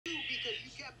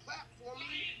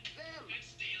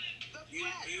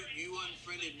You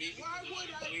unfriended me. Why would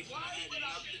I stay in a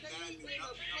place?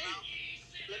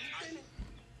 Let me finish.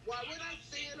 Why would I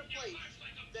stay in a place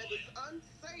that is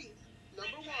unsafe,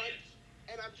 number one,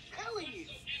 and I'm telling you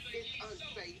it's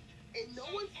unsafe, and no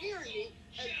one's hearing me.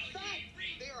 In fact,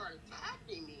 they are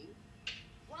attacking me.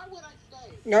 Why would I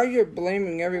stay? Now you're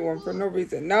blaming everyone for no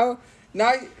reason. Now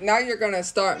you're gonna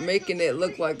start making it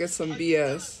look like it's some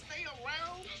BS.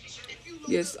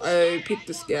 Yes, I picked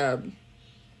the scab.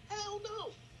 Hell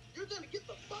no! You're gonna get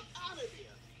the fuck out of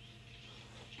there.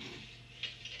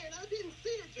 And I didn't say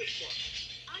it just once.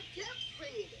 I kept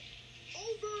saying it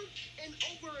over and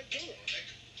over again.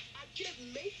 I can't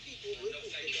make people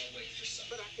listen to me,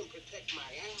 but I can protect my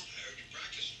ass.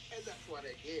 And that's what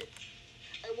I did.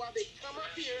 And while they come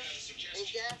up here and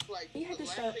gaslight, We had to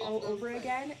start all over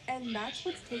again, and that's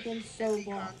what's taken so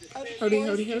long. Howdy.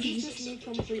 This is just me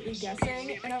completely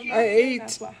guessing, and I'm not saying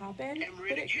that's what happened,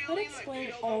 but it could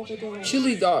explain all the delays.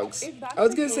 Chili dogs. I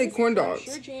was gonna say corn dogs.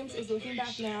 I'm sure James is looking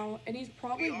back now, and he's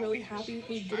probably really happy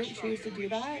he didn't choose to do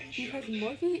that, because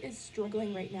Morphe is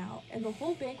struggling right now, and the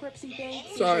whole bankruptcy thing.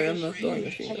 Sorry, I'm not throwing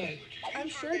a finger. I'm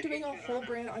sure doing a whole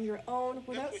brand on your own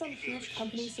without some huge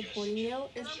company supporting you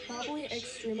is probably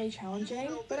extremely challenging,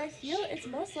 but I feel it's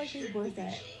most likely worth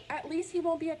it. At least he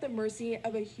won't be at the mercy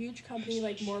of a huge company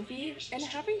like Morphe and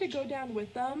having to go down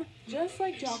with them, just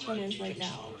like Jacqueline is right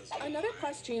now. Another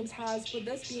plus James has with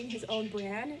this being his own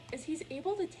brand is he's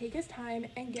able to take his time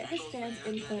and get his fans'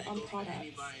 input on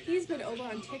products. He's been over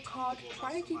on TikTok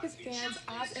trying to keep his fans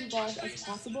as involved as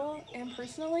possible, and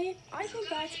personally, I think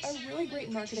that's a really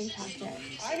great marketing tactic.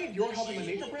 I need your help in my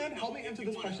makeup brand. Help me answer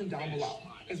this question down below.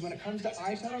 Is when it comes to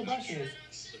eyeshadow brushes,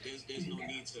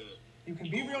 you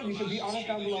can be real, you can be honest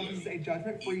down below. This is a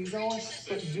judgment-free zone.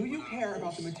 But do you care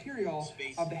about the material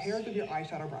of the hairs of your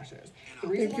eyeshadow brushes? The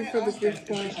reason why I ask this is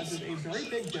because there's a very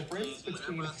big difference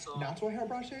between natural hair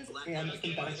brushes and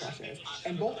synthetic brushes.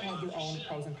 And both have their own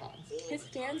pros and cons. His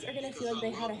fans are going to feel like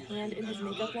they had a hand in his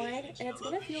makeup line, and it's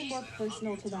going to feel more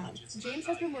personal to them. James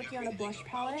has been working on a blush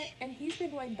palette, and he's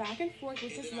been going back and forth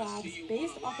with his labs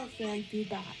based off of fan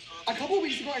feedback. A couple of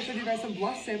weeks ago, I showed you guys some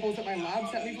blush samples that my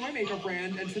lab sent me for my makeup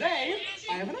brand, and today,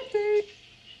 I have an update.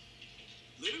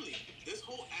 Literally, this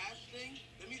whole ash thing,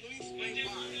 let me explain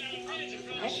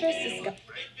why. I first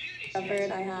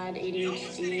discovered I had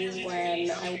ADHD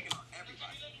when I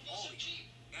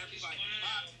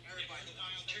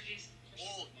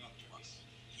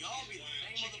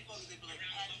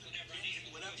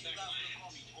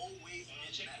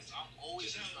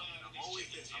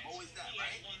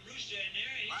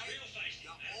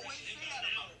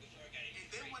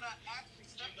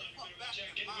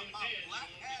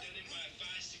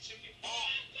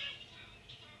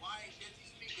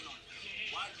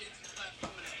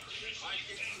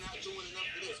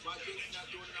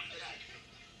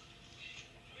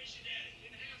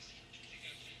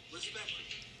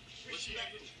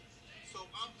Respectfully. So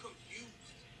I'm confused.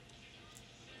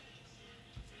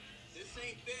 This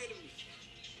ain't fair to me.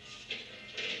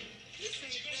 This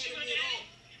ain't fair to me at all.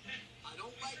 I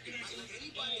don't like it. Like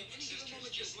anybody at any given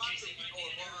moment just block me or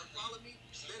follow me,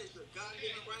 that is your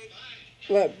goddamn right.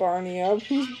 Let Barney up.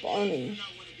 Who's Barney? I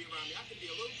want to be around me. I can be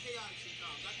a little chaotic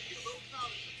sometimes. I can be a little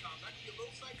childish sometimes. I can be a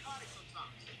little psychotic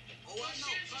sometimes. Oh, I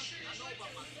know. Trust me. I know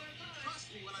about myself.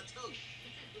 Trust me when I tell you.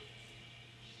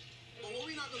 But what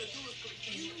we're not gonna do is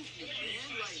confuse me,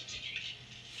 man. Like,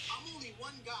 I'm only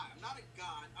one guy. I'm not a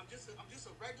god. I'm just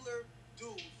a regular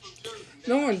dude from Jersey.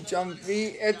 No one jumped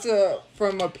me. It's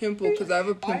from a pimple because I have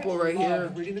a pimple right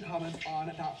here. Reading the comments on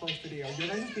that first video. Your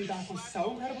guys' feedback was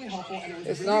so incredibly helpful, and it was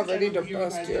it's really not ready to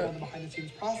post yet. The behind the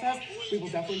scenes process. We will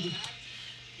definitely be.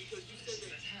 Because you said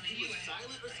that he was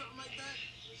silent or something like that.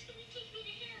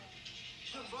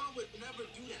 Javon would never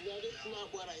do that. No, that's not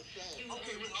what I said.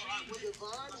 Okay, well, all right.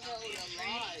 Javon held a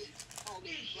lie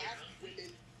calling black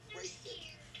women racist.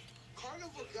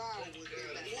 Carnival God was in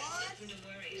that. What?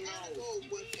 Carnival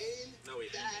was in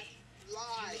that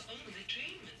lie.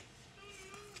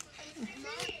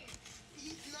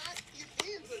 He's not. His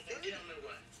hands are dirty.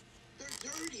 They're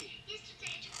dirty.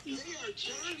 They are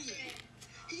dirty.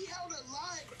 He held a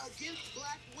lie against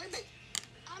black women.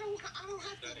 I don't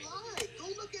have to lie. Go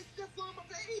look at Stefan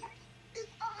page. It's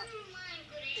up.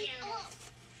 It's up.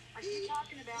 Are you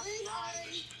talking about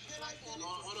Hold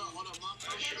on, Mom.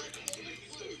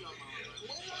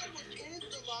 When I was in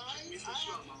the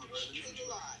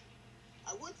lie,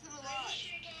 I went to the lie.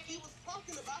 He was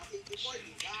talking about me before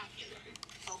he got there.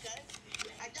 Okay?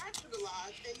 I got to the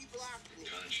live and he blocked me.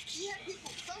 He had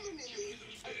people coming in me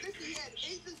as if he had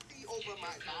agency over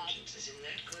my body.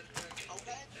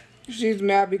 Okay? She's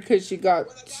mad because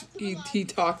he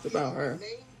talked about her.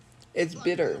 It's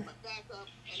bitter.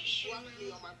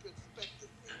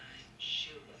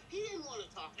 He didn't want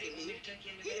to talk to me.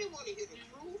 He didn't want to hear the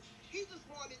truth. He just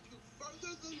wanted to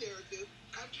further the narrative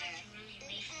of Ash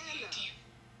and Hannah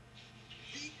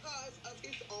because of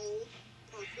his own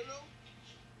personal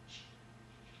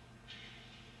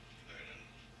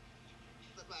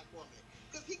the black woman.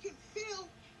 Because he can feel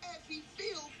as he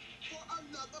feels for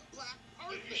another black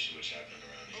person. You see what's happening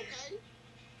around here. Okay?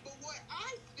 But what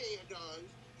I stand on,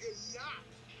 you're not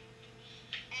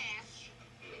Ash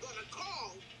gonna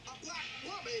call a black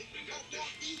woman a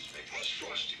walking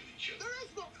picture. There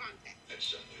is no context. That's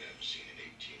something we haven't seen in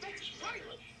 18 years.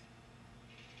 Silence.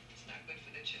 It's not good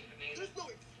for the children. There's no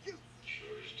excuse.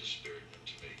 Sure is disparagement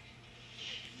to me.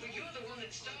 Well, you're the one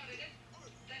that started it.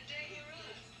 That day you're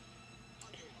on.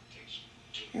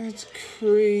 That's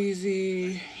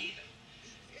crazy.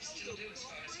 Still do as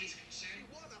far as he's concerned.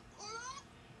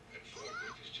 That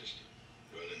Farwick is just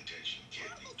a well-intentioned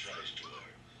kid who tries too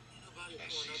hard. I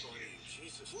see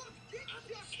Jesus. Give him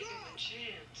a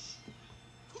chance.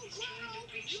 He's trying to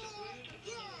preach the word of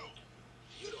the Lord.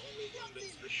 You're the only one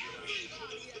that's for sure. More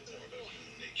about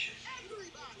human nature.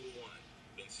 Everybody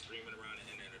been screaming around the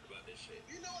internet about this shit.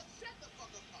 You know what? Shut the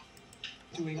fuck up.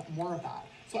 Doing more of that.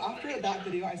 So after that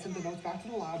video, I sent the notes back to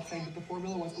the lab saying that the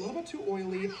formula was a little bit too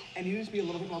oily and needed to be a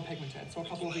little bit more pigmented. So a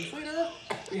couple of weeks later,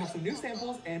 we have some new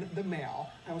samples in the mail.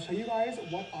 I will show you guys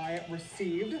what I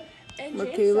received. And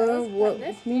Michaela,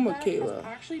 who Michaela?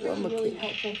 Actually been really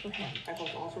helpful for him. I've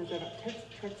also sorts of tips,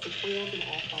 tricks, tutorials, and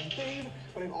all fun things,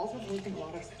 but I'm also posting a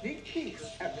lot of sneak peeks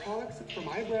at products for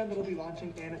my brand that will be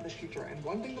launching in the future. And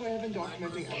one thing that I have been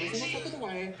documenting every single step of the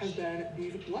way has been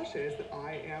these blushes that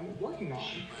I am working on.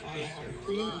 I have a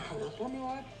cream and powder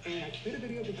formula, and I made a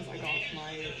video because I got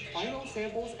my final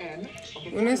samples in.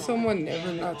 When is someone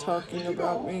never not talking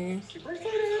about me?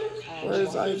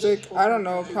 Where's Isaac? I don't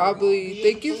know, probably.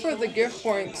 Thank you for the gift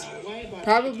points.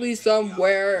 Probably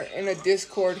somewhere in a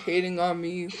Discord hating on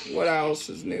me. What else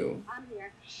is new? I'm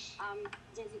here.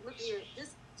 Jesse, look here.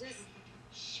 Just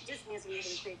answer me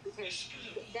really quick because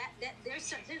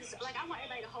there's like I want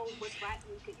everybody to hold what's right.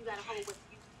 You gotta hold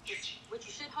what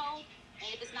you should hold.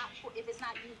 And if it's not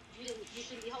you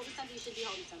shouldn't be holding something. You should be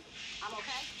holding something. I'm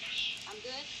okay. I'm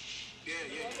good.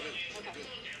 Yeah. Okay.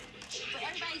 For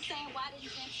everybody saying why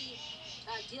didn't Jesse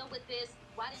deal with this?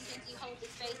 Why didn't Jesse hold the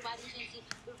space? Why didn't Jesse?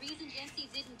 The reason Jesse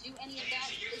didn't do any of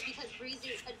that is because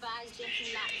Breezy advised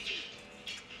Jesse not to.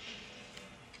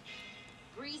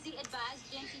 Breezy advised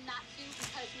Jesse not to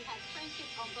because he had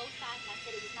friendship on both sides. And I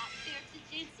said it was not fair to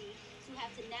Jesse to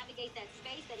have to navigate that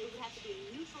space, that it would have to be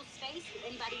a neutral space if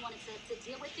anybody wanted to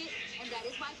deal with it. And that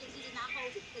is why Jesse did not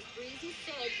hold it. Because Breezy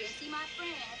said, Jesse, my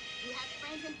friend, you have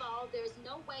friends involved. There's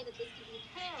no way that this can be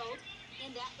held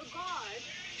in that regard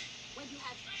when you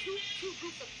have two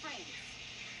groups of friends.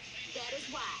 That is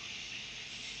why.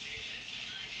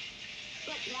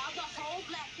 But now the whole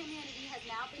black community has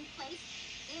now been placed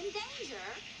in danger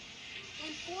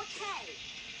in 4K.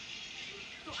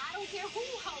 So I don't care who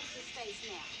holds the space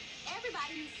now.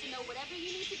 Everybody needs to know whatever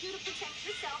you need to do to protect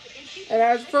yourself against you. And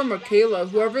as for Michaela,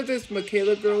 whoever this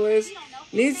Michaela girl is,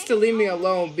 needs to leave me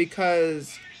alone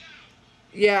because,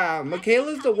 yeah,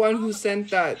 Michaela's the one who sent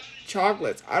that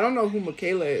chocolates. I don't know who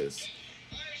Michaela is.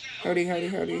 Howdy. What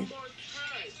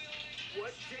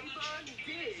Javon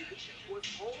did was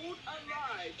hold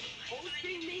alive,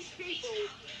 hosting these people,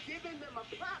 giving them a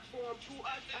platform to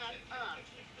attack us.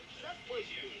 That's what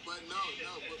he did. But no,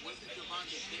 but wasn't Javon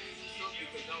defending himself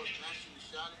because I was actually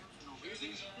shot at him for no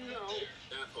reason? No.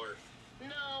 That part.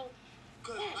 No.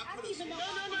 I don't even know.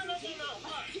 No.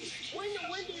 When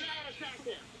did I attack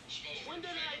him? When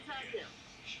did I attack him?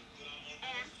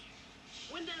 Ask.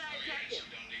 When did I attack him?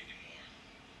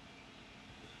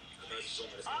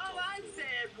 All I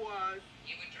said was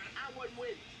I wouldn't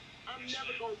win. I'm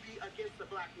never going to be against the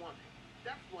black woman.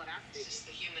 That's what I said.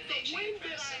 So when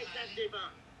did I attack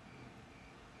Javon?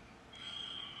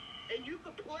 And you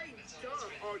can play dumb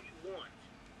all you want.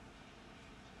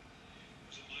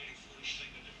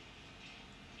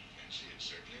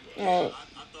 I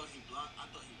thought he blocked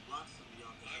some of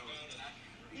y'all because y'all was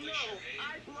attacking. No,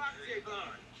 I blocked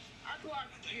Javon. I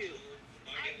blocked you.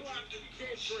 I blocked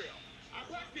Dead Trail. I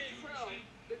blocked Dead Trail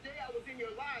the day I was in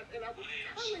your live, and I was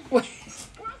telling you,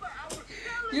 brother, I was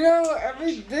telling You know,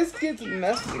 this gets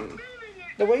messy.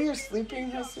 The way you're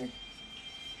sleeping, Hussy.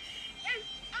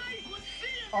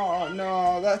 Oh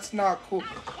no, that's not cool.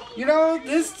 You know,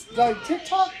 this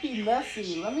TikTok be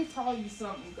messy. Let me tell you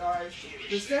something, guys.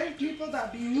 The same people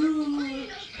that be and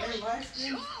live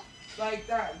streams like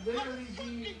that literally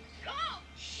be.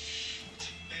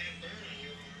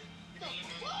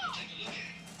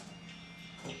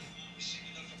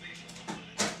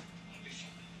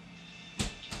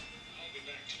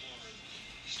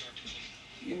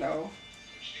 know.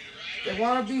 They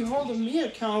want to be holding me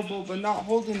accountable, but not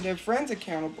holding their friends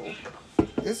accountable.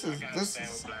 This is.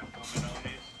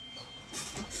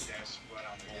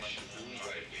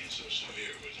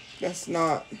 That's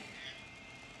not.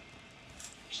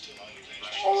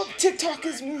 Oh, TikTok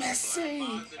is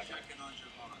messy.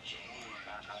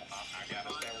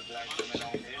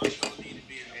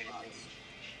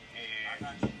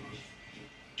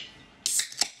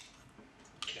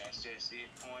 That's just it,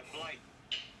 point blank.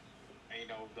 And, you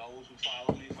know, those who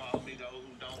follow me, those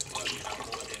who don't,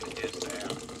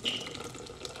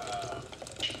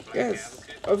 yes,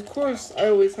 of course, I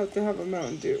always have to have a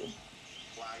Mountain Dew.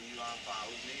 Why you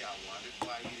unfollowed me, I wondered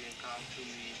why you didn't come to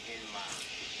me in my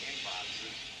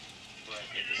inboxes. But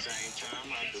at the same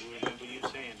time, I do remember you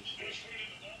saying the shit.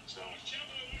 So,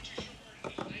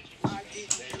 I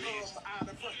didn't come out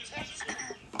of protection.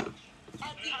 I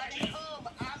didn't come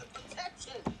out of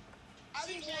protection. I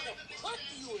didn't want to put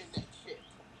you in that shit.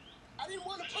 I didn't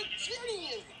want to put Jenny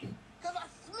in it. Because I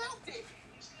smelt it.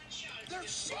 They're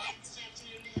shit.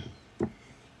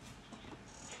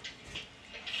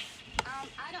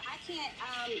 I can't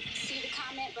see the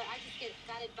comment, but I just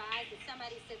got advised that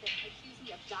somebody said that accused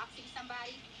me of doxing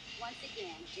somebody. Once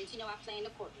again, didn't you know I play in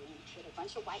the courtroom with a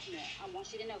bunch of white men? I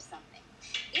want you to know something.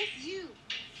 If you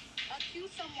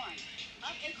accuse someone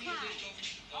of a crime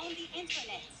on the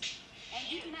internet and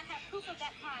you do not have proof of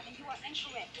that crime and you are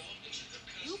incorrect,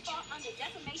 you fall under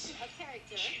defamation of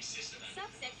character,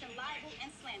 subsection libel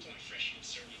and slander.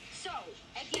 So,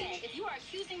 again, if you are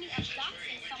accusing me of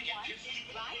doxing someone,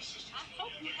 right, I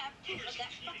hope you have proof of that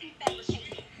fucking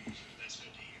fabrication. That's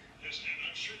good to hear. Yes, and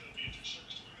I'm sure there'll be a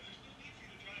service to where there's no need for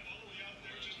you to drive all the way out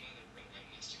there. Just mother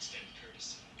must extend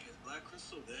courtesy. Is Black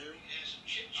Crystal there? I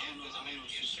don't know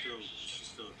if she's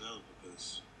still available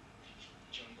because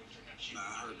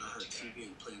I heard TV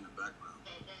and play in the background.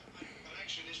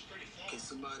 Can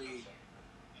somebody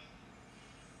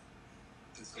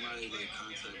like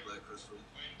contact Black Crystal?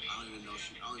 I don't even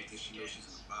think she knows she's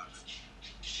in the box.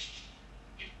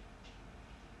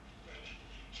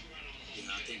 Yeah,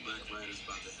 I think Black Rider's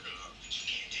about to hit her up.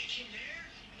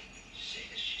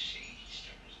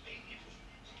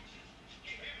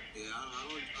 Yeah, I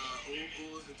don't. Who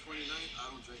was the 29th? I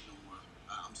don't drink no more.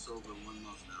 I'm sober 1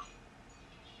 month now.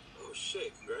 Oh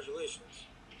shit! Congratulations.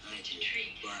 Thank you.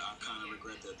 But I kind of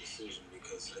regret that decision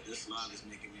because this live is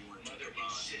making me want to talk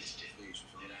about this is crazy.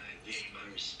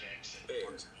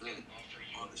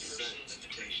 All the sex is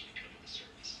crazy.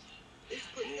 It's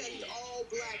protecting all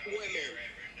black women.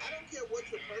 I don't care what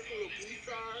your personal beliefs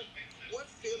are, what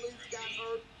feelings got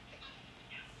hurt.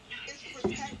 It's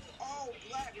protect all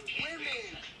black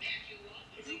women.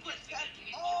 You protect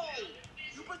all.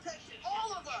 You protect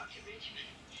all of us.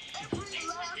 Every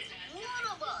last one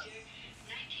of us.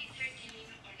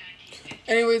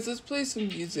 Anyways, let's play some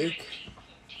music.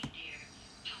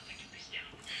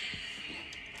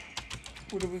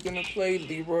 What are we gonna play,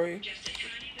 Leroy?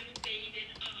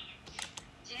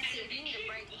 Jancy, if you need a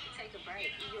break, you can take a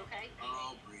break. Are you okay?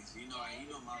 Oh, breezy. You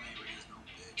know, mom ain't raised no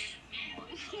bitch. Come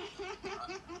on.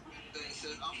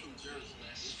 I'm from Jersey.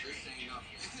 This ain't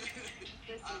nothing.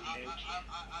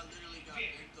 I literally got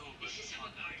bent over.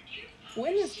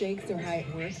 When the stakes are high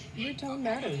at work, your tone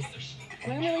matters.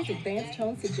 Grammarly's advanced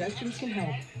tone suggestions can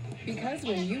help. Because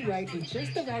when you write with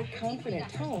just the right confident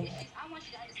tone, I want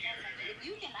you to understand something. If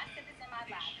you can, I said this in my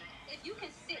life, if you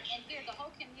can sit and hear the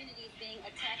whole community being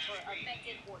attacked or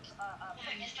affected or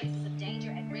put in places of danger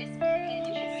and risk, and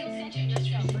you can still censor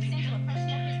yourself or censor a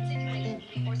personal risk situation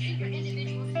or see your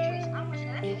individual situation, I want you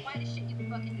to, that's the whitest shit you can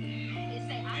fucking do. Is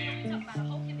say, I know we're talking about a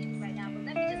whole community right now, but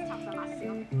let me just talk about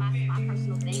myself, my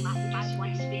personal thing, my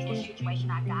one individual situation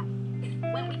I got.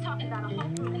 When we talking about a whole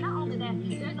group, and not only that,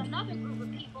 there's another group of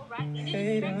people, right, in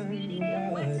any community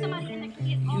where somebody in the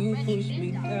community has already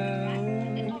been done, right?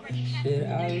 It's already happened.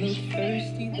 I look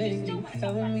thirsty And when you still you want to talk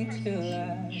held about me the till person.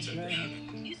 I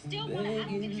drowned. You still want to, I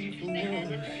don't think you say that at the end of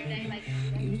the day, like,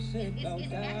 You said it's about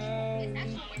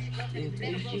actual what you go through. It's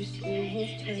better road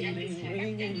to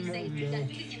everything you say, you got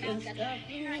to speak your mouth,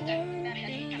 you got to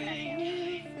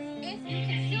if you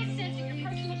can still censor your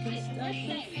personal shit, we're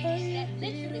saying that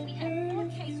literally we have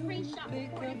 4K screenshot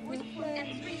recorded voice recording that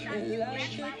screenshot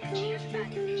grabs by everybody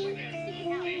where they're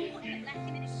seeking out people in the black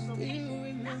community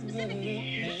location. Not specifically.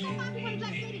 You can find people in the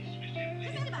black community.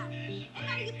 Just anybody.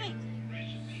 Anybody you think.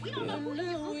 We don't know who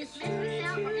these groups is meant to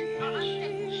sell or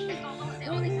unstable. It's gonna go and say,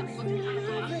 oh, they tell me to go to the I'm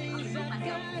gonna remove myself.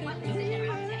 What if they had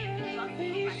a heart attack?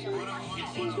 So I'm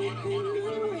gonna remove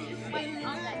myself.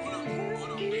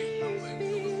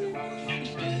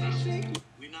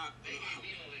 We're not.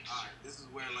 Alright, this is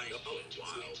where like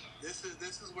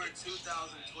this is where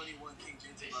 2021 King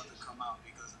James about to come out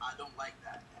because I don't like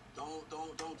that. Don't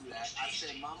do that. I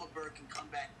said Mama Bird can come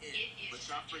back in, but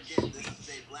y'all forget this is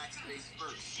a black space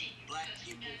first. Black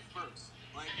people first.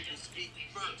 Black people speak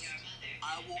first.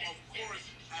 I will of course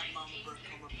have Mama Bird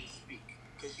come up and speak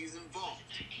because she's involved,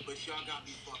 but y'all got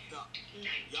me fucked up.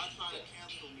 Y'all try to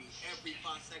cancel me every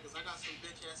 5 seconds. I got some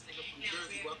bitch ass nigga from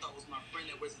Jersey who I thought was my friend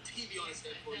that wears a TV on his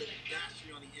head for a living, dash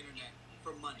me on the internet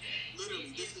for money.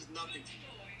 Literally, this is nothing to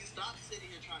me. Stop sitting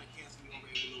here trying to cancel me over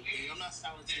every little thing. I'm not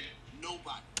silencing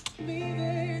nobody.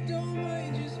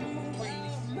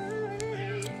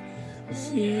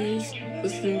 She's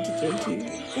listening to Genty.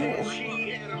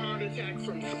 She had a heart attack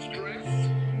from stress.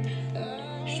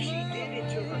 She did it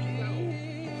to herself.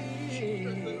 She's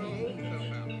stressing her own self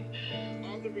out.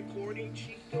 All the recording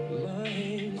she's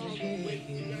doing, all the late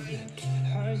nights.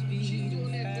 She's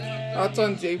doing that. Thoughts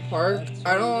on Jay Park?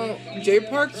 Jay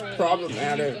Park's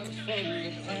problematic.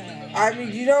 I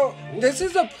mean, you know, this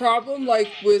is a problem,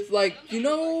 like, with, like, you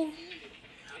know,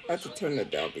 I have to turn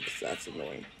it down because that's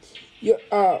annoying. Yeah,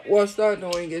 well, it's not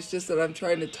annoying, it's just that I'm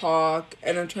trying to talk,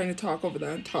 and I'm trying to talk over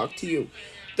that and talk to you.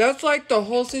 That's, like, the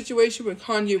whole situation with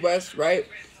Kanye West, right?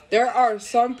 There are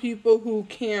some people who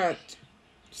can't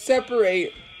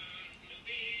separate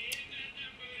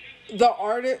the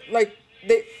artist, like,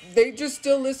 they just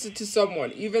still listen to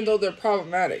someone, even though they're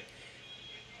problematic.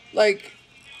 Like,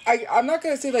 I'm not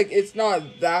gonna say, like, it's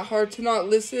not that hard to not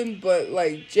listen, but,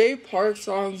 like, Jay Park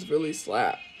songs really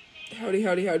slap. Howdy,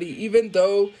 howdy, howdy. Even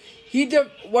though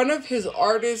one of his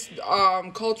artists,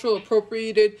 cultural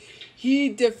appropriated, he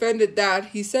defended that.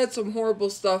 He said some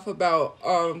horrible stuff about,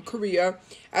 Korea.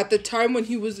 At the time when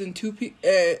he was in 2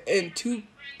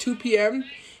 p.m.,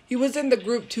 he was in the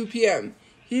group 2 p.m.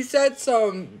 He said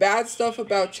some bad stuff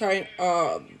about China,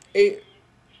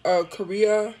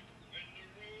 Korea,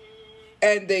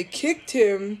 and they kicked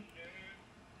him,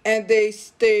 and they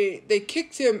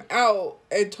kicked him out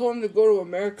and told him to go to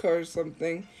America or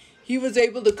something. He was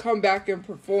able to come back and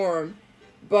perform,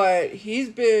 but he's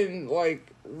been,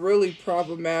 like, really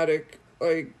problematic,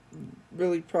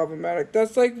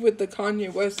 That's like with the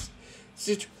Kanye West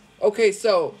situation. Okay,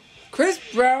 so Chris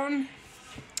Brown,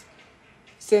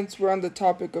 since we're on the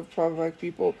topic of problematic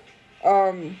people,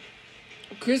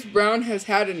 Chris Brown has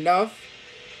had enough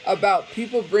about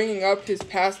people bringing up his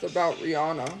past about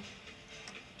Rihanna.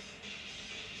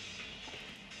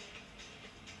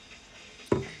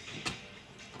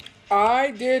 I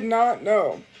did not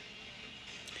know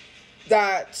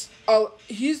that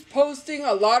he's posting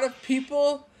a lot of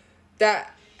people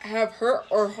that have hurt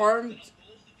or harmed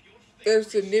their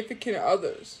significant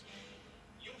others.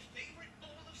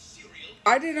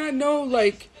 I did not know,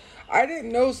 like, I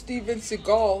didn't know Steven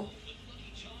Seagal,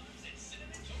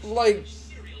 like,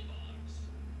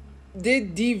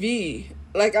 did DV.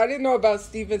 Like, I didn't know about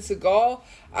Steven Seagal.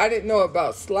 I didn't know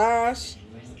about Slash.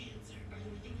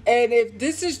 And if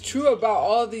this is true about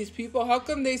all of these people, how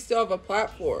come they still have a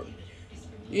platform?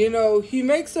 You know, he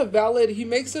makes a valid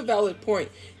point.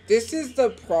 This is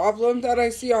the problem that I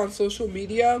see on social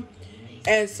media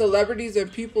and celebrities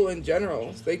and people in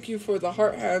general. Thank you for the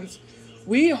heart hands.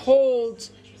 We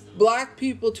hold black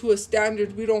people to a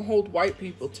standard we don't hold white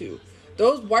people to.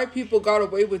 Those white people got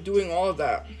away with doing all of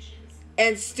that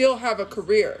and still have a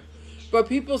career. But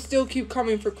people still keep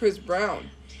coming for Chris Brown.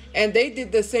 And they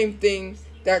did the same thing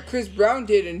that Chris Brown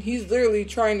did, and he's literally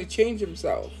trying to change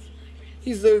himself.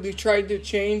 He's literally trying to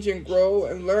change and grow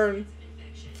and learn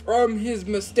from his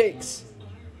mistakes.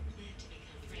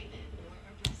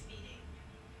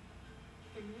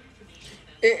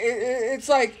 It's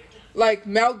like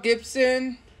Mel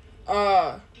Gibson.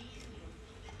 Let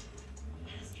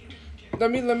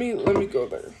me go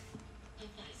there.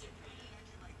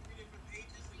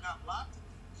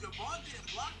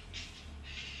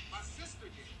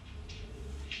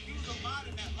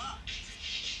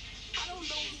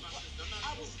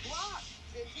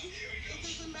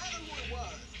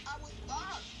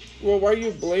 Well, why are you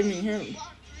blaming him? It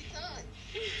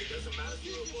doesn't matter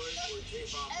who it was or J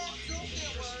Bob.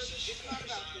 It's not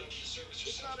about you.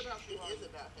 It's not about you. It is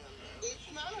about him. It's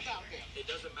not about him. It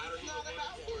doesn't matter who it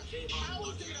was or J Bob. How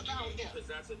is it about him? Because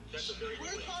that's a very good thing.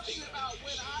 We're talking about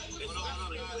when I was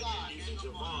watching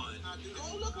the live.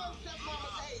 Go look on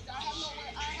Stepmama's page. I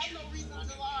have no reason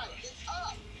to lie. It's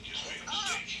up. It's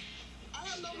up. I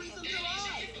have no reason to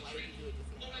lie.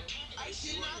 I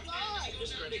did not lie.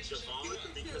 Pikachu.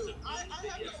 I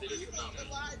have no reason to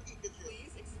lie, Pikachu. Please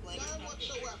explain. None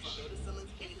whatsoever. Go to someone's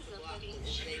page to block them and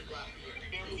say block them.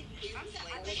 Please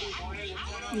explain. I'm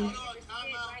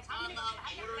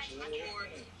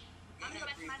gonna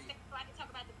let my so I can talk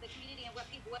about the community and what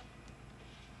people.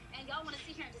 and y'all want to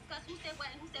sit here and discuss who said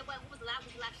what and who said what, who was alive, who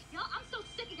was alive. Y'all, I'm so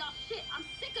sick of y'all shit. I'm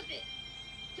sick of it.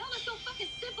 Y'all are so fucking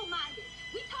simple-minded.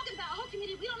 We talking about a whole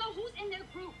community. We don't know who's in their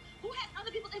group, who has other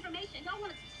people's information. Y'all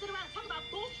want to sit around and talk about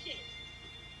bullshit.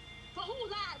 But who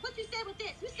lied? What you said with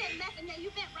this? You said left and then you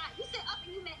meant right. You said up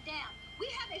and you meant down. We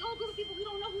have a whole group of people. We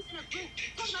don't know who's in a group.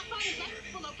 Talking about finding black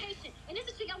people location. And this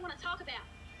is shit y'all want to talk about.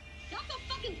 Y'all so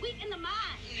fucking weak in the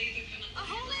mind. A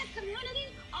whole ass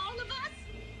community, all of us.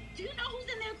 Do you know who's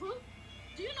in their group?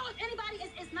 Do you know if anybody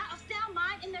is not of sound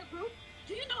mind in their group?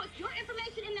 Do you know if your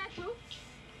information in that group?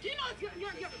 Do you know if your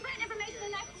friend information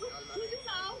in that group? Do you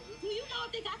know? Do you know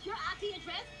if they got your IP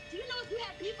address? Do you know if you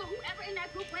have beef or whoever in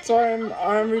that group? Sorry,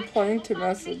 I'm replying to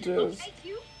messages.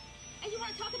 And you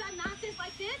want to talk about nonsense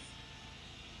like this?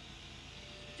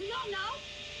 Do y'all know?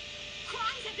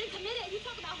 Crimes have been committed, and you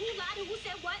talk about who lied and who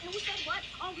said what and who said what.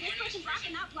 Oh, this person blocked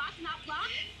and not blocked and not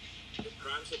blocked.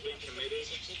 Crimes have been committed.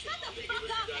 Shut the fuck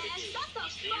up, man. Shut the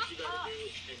fuck up.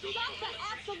 Shut the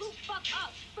absolute fuck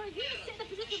up. For you to sit in the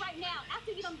position right now,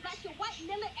 after you done let your white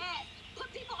millet ass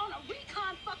put people on a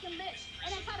recon fucking list,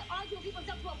 and then try to argue with people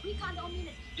about what recon don't mean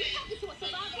is. You're talking to a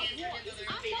survivor of war.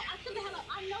 I shut the hell up.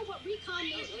 I know what recon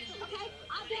means, okay?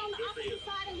 I've been on the opposite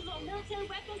side of these little military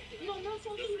weapons, you know,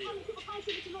 military things, you come to people come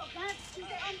to with your little guns, you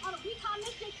say, I'm on a recon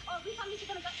mission, or a recon mission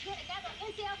gonna get together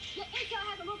intel. Your intel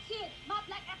has a little kid, my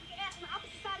black African ass on the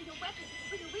opposite side of your weapons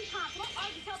for your recon. So don't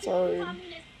argue, tell people recon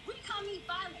mean this. Recon means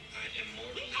violence.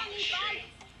 Recon means violence.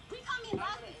 Recon means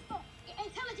violence. So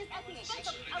intelligence at the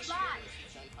expense of lives.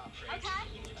 Okay?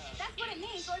 That's what it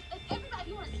means. So if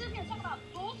everybody, you want to sit here and talk about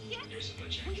bullshit,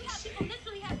 when you have people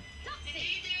literally have ducks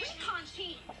recon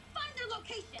team, find their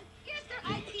location, here's their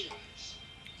IP.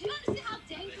 Do you understand how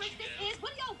dangerous this is?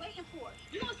 What are y'all waiting for?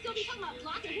 You gonna still be talking about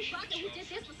blocking who blocked and who did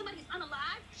this when somebody is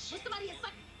unalive? When somebody is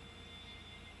like...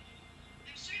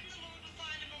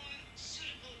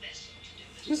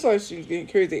 This like she's getting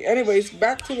crazy. Anyways,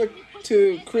 back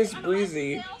to Chris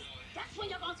Breezy. That's when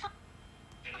you're gonna talk about.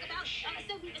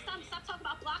 It's time to stop talking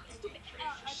about blocking stupid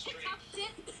TikTok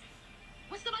shit.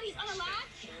 When somebody's unalive,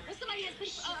 when somebody has been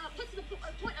put to the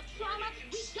point of trauma,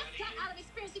 we just got out of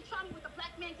experiencing trauma with a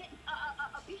black man getting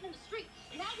beaten in the street.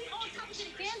 Now we on top of it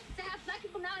again to have black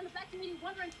people now in the black community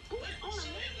wondering who is on a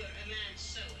list.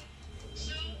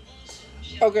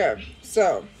 Okay,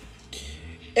 so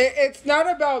it's not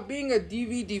about being a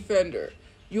DV defender.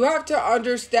 You have to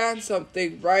understand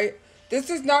something, right? This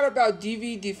is not about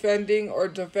DV defending or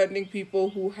defending people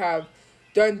who have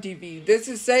done DV. This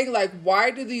is saying, like,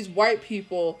 why do these white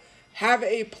people have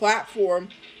a platform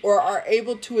or are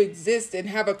able to exist and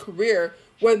have a career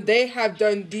when they have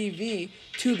done DV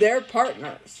to their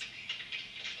partners?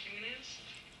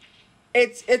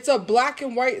 It's a black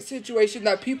and white situation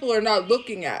that people are not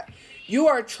looking at. You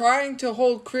are trying to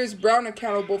hold Chris Brown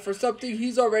accountable for something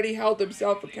he's already held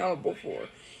himself accountable for.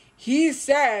 He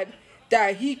said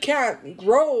that he can't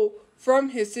grow from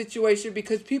his situation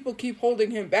because people keep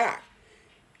holding him back.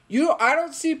 I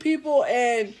don't see people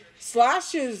in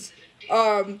Slash's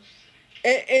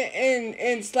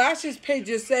in Slash's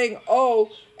pages saying, oh,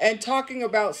 and talking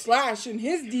about Slash and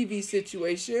his DV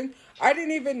situation. I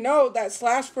didn't even know that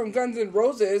Slash from Guns N'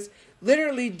 Roses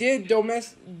literally did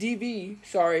DV.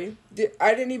 Sorry.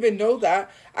 I didn't even know that.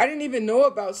 I didn't even know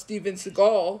about Steven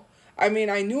Seagal. I mean,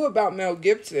 I knew about Mel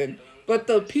Gibson. But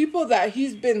the people that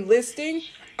he's been listing,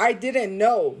 I didn't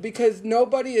know. Because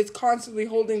nobody is constantly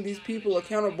holding these people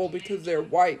accountable because they're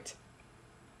white.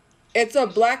 It's a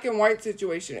black and white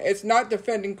situation. It's not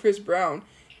defending Chris Brown.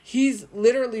 He's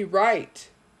literally right.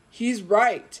 He's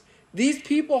right. These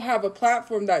people have a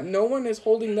platform that no one is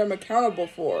holding them accountable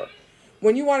for.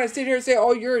 When you want to sit here and say,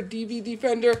 oh, you're a DV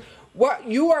defender, what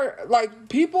you are, like,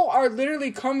 people are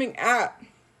literally coming at,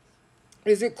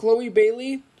 is it Chloe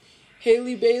Bailey?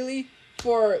 Haley Bailey?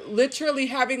 For literally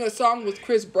having a song with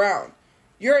Chris Brown.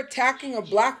 You're attacking a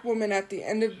black woman at the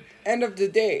end of the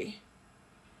day.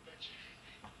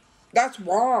 That's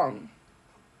wrong.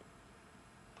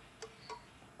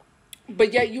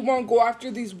 But yet you won't go after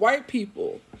these white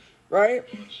people, right?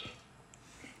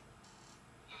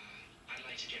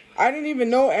 I didn't even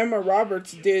know Emma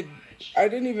Roberts did. I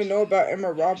didn't even know about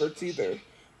Emma Roberts either.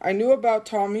 I knew about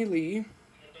Tommy Lee.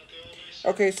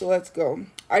 Okay, so let's go.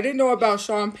 I didn't know about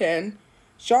Sean Penn.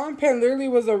 Sean Penn literally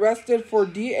was arrested for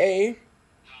DA,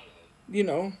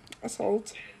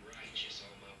 assault,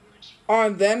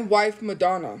 on then wife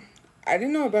Madonna. I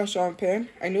didn't know about Sean Penn.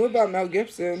 I knew about Mel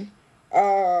Gibson.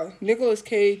 Nicolas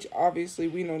Cage, obviously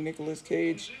we know Nicolas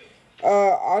Cage.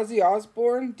 Ozzy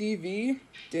Osbourne, DV,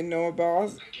 didn't know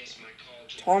about.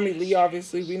 Tommy Lee,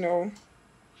 obviously we know.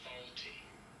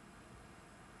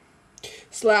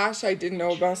 Slash, I didn't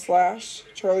know about Slash.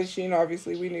 Charlie Sheen,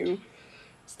 obviously, we knew.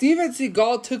 Steven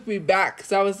Seagal took me back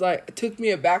because I was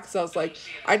like,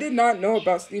 I did not know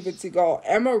about Steven Seagal.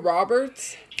 Emma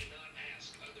Roberts,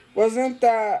 wasn't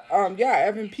that, yeah,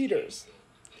 Evan Peters.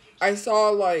 I saw,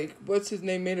 like, what's his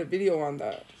name made a video on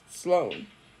that. Sloan.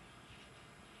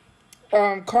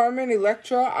 Carmen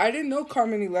Electra, I didn't know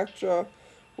Carmen Electra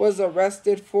was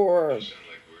arrested for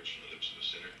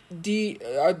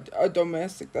a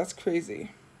domestic. That's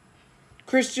crazy.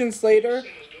 Christian Slater.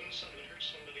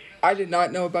 I did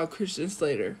not know about Christian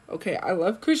Slater. Okay, I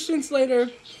love Christian Slater.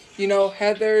 You know,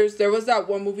 Heathers. There was that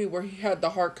one movie where he had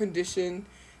the heart condition.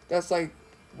 That's like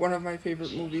one of my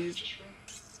favorite movies.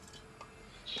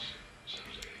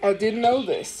 I didn't know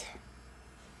this.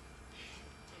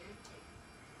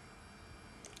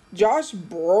 Josh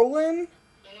Brolin?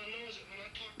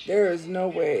 There is no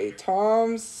way.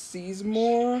 Tom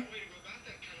Sizemore?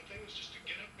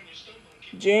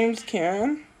 James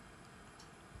Caan?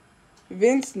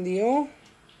 Vince Neil?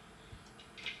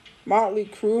 Motley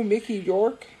Crue? Mickey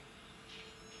York?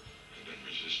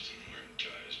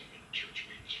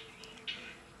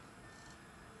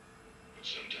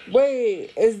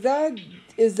 Wait, is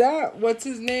that what's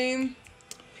his name?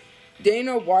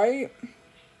 Dana White?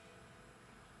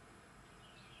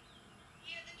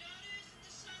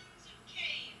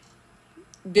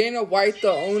 Dana White,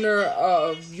 the owner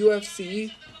of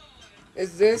UFC.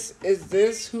 Is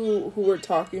this who we're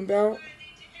talking about?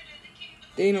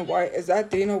 Dana White. Is that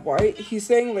Dana White? He's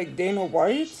saying like Dana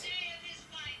White?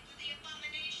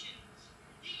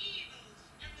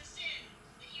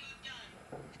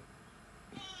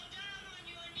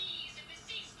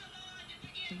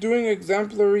 Doing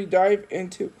exemplary dive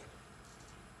into.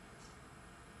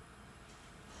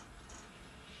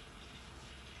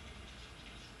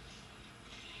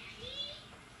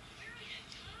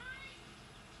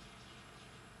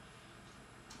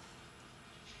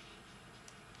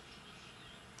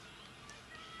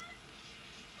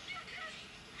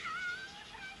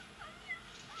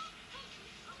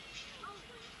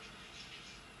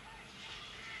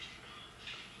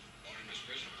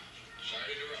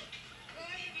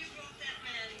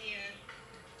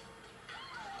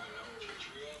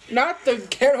 Not the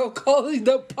ghetto calling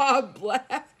the pop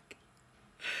black.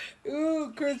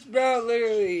 Ooh, Chris Brown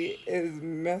literally is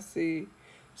messy.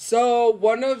 So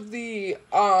one of the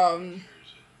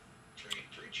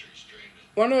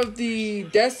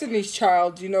Destiny's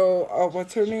Child, you know,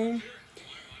 what's her name?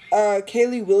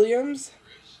 Kaylee Williams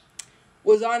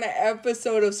was on an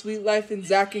episode of Sweet Life and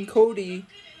Zack and Cody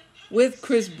with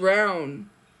Chris Brown.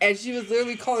 And she was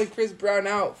literally calling Chris Brown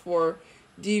out for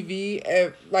DV.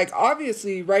 And, like,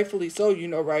 obviously, rightfully so, you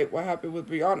know, right, what happened with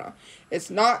Rihanna. It's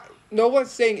not, no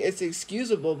one's saying it's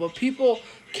excusable, but people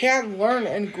can learn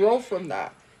and grow from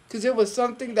that. Because it was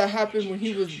something that happened when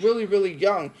he was really, really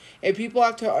young. And people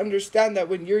have to understand that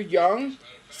when you're young,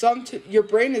 your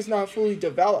brain is not fully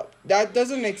developed. That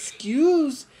doesn't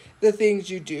excuse the things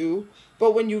you do.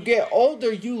 But when you get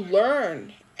older, you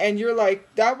learn. And you're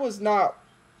like, that was not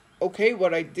okay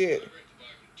what I did.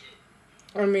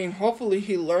 I mean, hopefully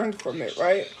he learned from it,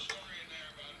 right?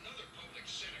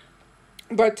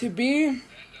 But to be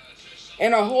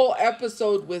in a whole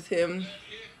episode with him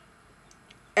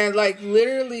and, like,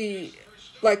 literally,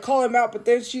 like, call him out, but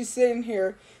then she's sitting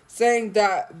here saying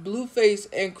that Blueface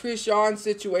and Chris Sean's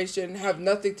situation have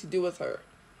nothing to do with her.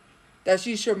 That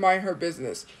she should mind her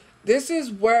business. This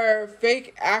is where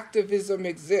fake activism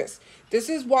exists. This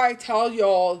is why I tell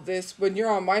y'all this when you're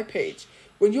on my page.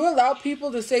 When you allow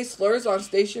people to say slurs on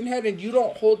Station Head and you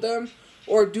don't hold them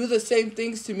or do the same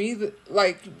things to me,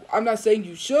 like, I'm not saying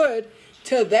you should,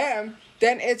 to them,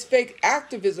 then it's fake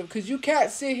activism. Because you can't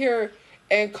sit here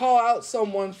and call out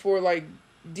someone for, like,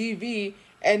 DV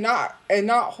and not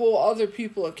hold other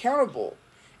people accountable.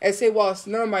 And say, well, it's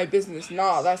none of my business.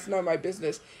 Nah, that's none of my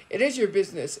business. It is your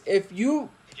business. If you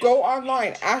go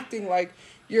online acting like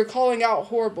you're calling out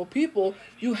horrible people,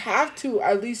 you have to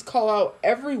at least call out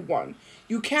everyone.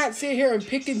 You can't sit here and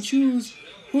pick and choose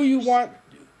who you want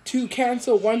to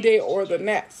cancel one day or the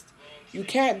next. You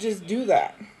can't just do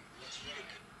that.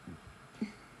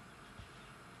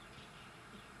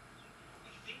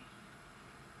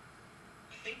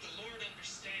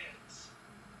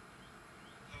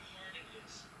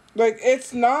 Like,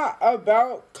 it's not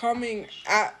about coming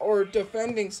at or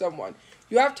defending someone.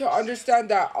 You have to understand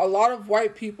that a lot of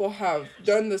white people have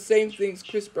done the same things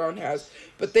Chris Brown has,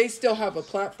 but they still have a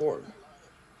platform.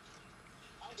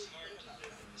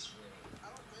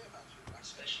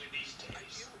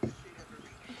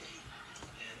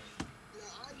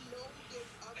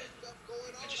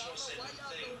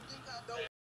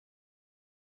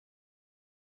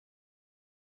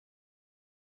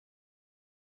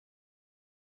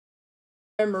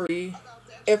 memory,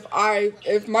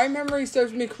 if my memory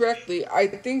serves me correctly, I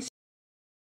think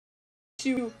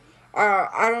she,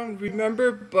 I don't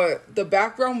remember, but the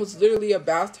background was literally a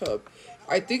bathtub.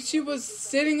 I think she was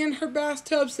sitting in her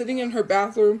bathtub, sitting in her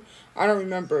bathroom. I don't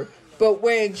remember. But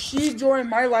when she joined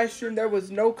my live stream, there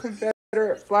was no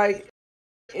Confederate flag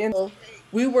in.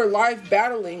 We were live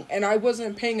battling, and I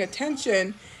wasn't paying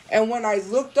attention. And when I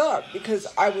looked up, because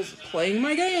I was playing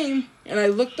my game, and I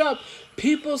looked up,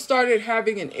 people started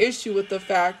having an issue with the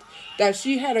fact that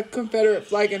she had a Confederate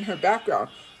flag in her background.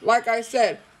 Like I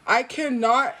said, I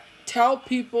cannot tell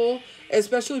people,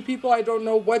 especially people I don't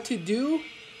know, what to do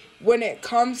when it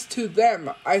comes to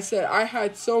them. I said I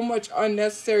had so much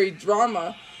unnecessary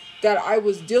drama that I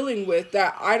was dealing with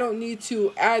that I don't need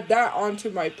to add that onto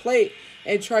my plate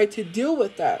and try to deal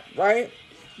with that, right?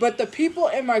 But the people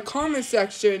in my comment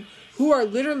section who are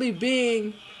literally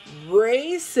being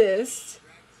racist,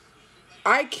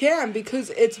 I can, because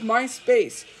it's my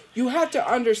space. You have to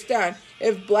understand,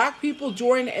 if black people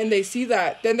join and they see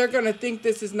that, then they're going to think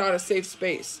this is not a safe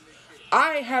space.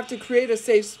 I have to create a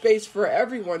safe space for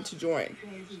everyone to join.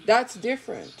 That's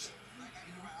different.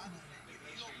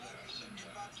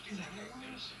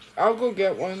 I'll go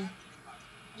get one.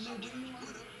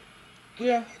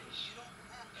 Yeah.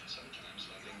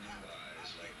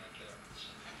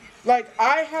 Like,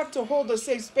 I have to hold a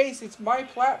safe space. It's my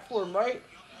platform, right?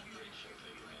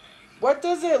 What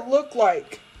does it look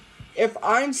like if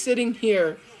I'm sitting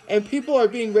here and people are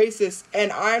being racist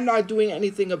and I'm not doing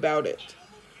anything about it?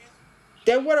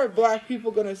 Then what are black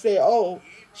people going to say? Oh,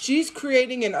 she's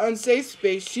creating an unsafe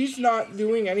space. She's not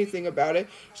doing anything about it.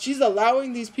 She's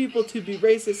allowing these people to be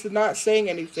racist and not saying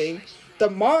anything. The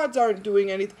mods aren't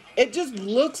doing anything. It just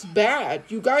looks bad.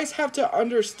 You guys have to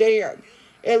understand.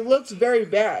 It looks very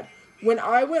bad. When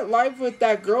I went live with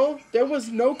that girl, there was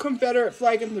no Confederate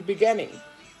flag in the beginning.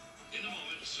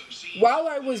 While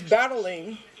I was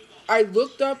battling, I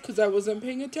looked up because I wasn't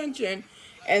paying attention,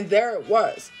 and there it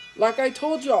was. Like I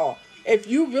told y'all, if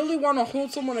you really want to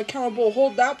hold someone accountable,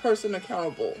 hold that person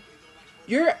accountable.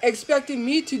 You're expecting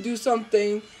me to do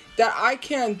something that I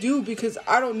can't do because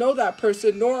I don't know that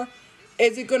person, nor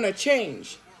is it going to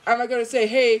change. Am I going to say,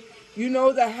 hey, you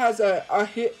know that has a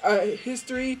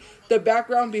history, the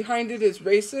background behind it is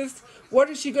racist? What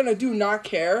is she going to do, not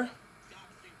care?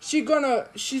 She's gonna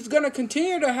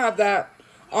continue to have that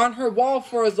on her wall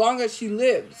for as long as she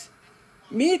lives.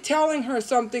 Me telling her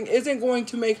something isn't going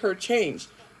to make her change.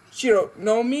 She don't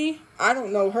know me. I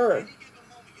don't know her.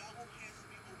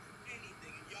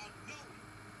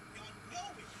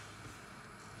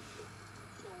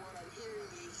 So what I'm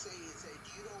hearing you say is that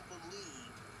you don't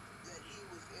believe that he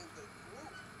was in the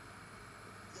group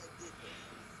that did this.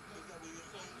 Is that what you're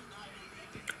saying?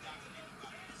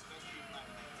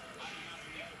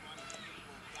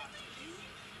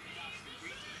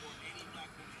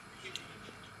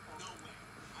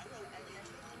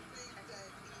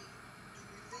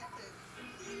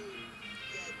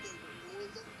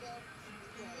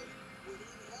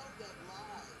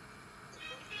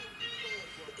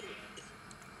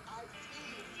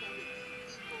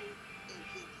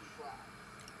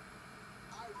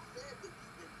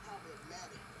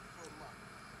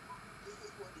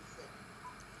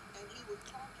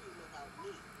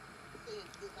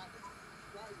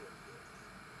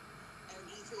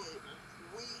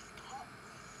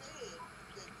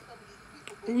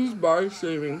 Who's bar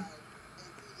saving?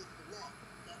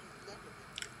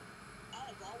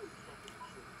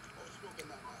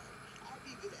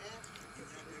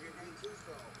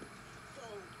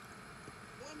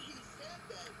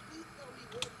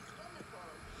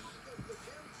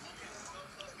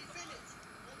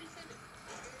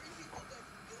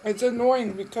 It's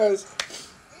annoying because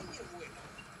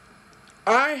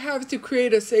I have to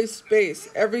create a safe space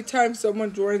every time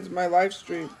someone joins my live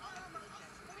stream.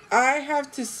 I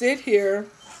have to sit here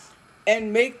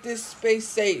and make this space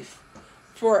safe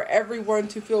for everyone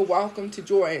to feel welcome to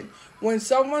join. When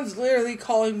someone's literally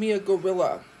calling me a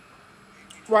gorilla,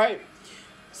 right?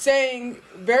 Saying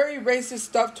very racist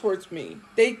stuff towards me.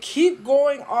 They keep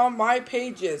going on my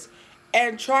pages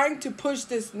and trying to push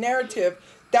this narrative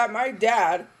that my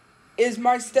dad is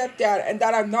my stepdad and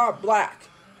that I'm not black.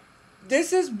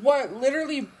 This is what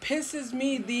literally pisses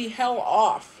me the hell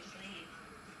off.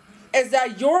 Is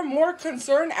that you're more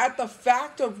concerned at the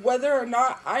fact of whether or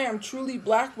not I am truly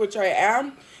black, which I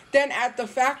am, than at the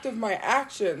fact of my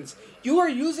actions. You are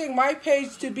using my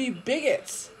page to be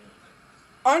bigots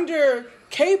under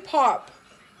K-pop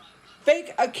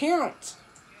fake accounts.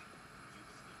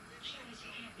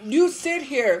 You sit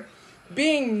here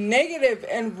being negative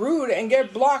and rude and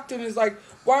get blocked and is like,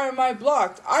 Why am I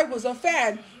blocked? I was a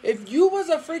fan. If you was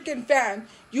a freaking fan,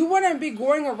 you wouldn't be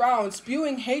going around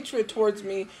spewing hatred towards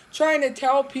me, trying to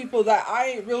tell people that I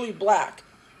ain't really black.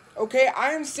 Okay,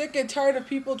 I am sick and tired of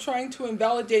people trying to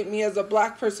invalidate me as a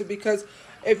black person, because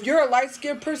if you're a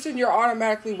light-skinned person, you're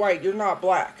automatically white. You're not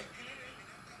black.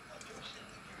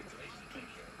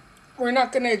 We're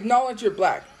not going to acknowledge you're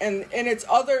black. And it's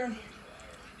other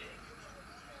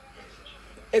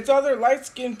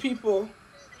light-skinned people.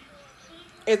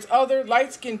 It's other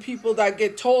light-skinned people that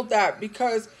get told that,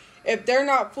 because if they're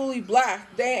not fully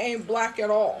black, they ain't black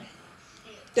at all.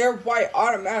 They're white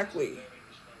automatically.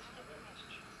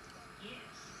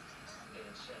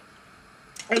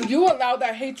 And you allow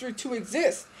that hatred to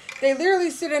exist. They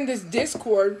literally sit in this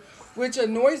Discord, which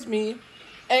annoys me,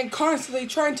 and constantly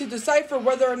trying to decipher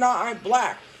whether or not I'm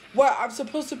black. What, I'm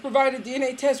supposed to provide a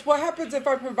DNA test? What happens if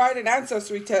I provide an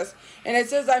ancestry test and it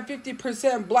says I'm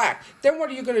 50% black? Then what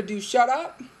are you going to do, shut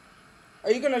up?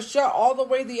 Are you going to shut all the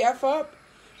way the F up?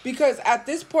 Because at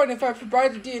this point, if I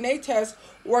provide a DNA test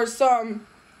or some,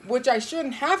 which I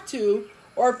shouldn't have to,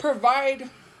 or provide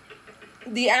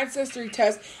the ancestry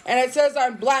test and it says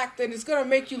I'm black, then it's going to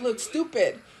make you look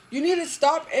stupid. You need to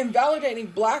stop invalidating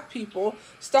black people.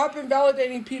 Stop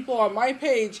invalidating people on my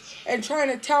page and trying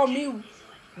to tell me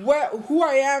who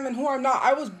I am and who I'm not.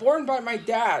 I was born by my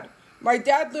dad. My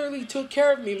dad literally took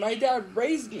care of me. My dad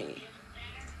raised me.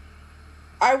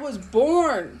 I was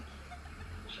born.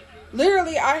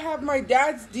 Literally, I have my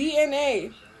dad's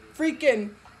DNA.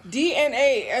 Freaking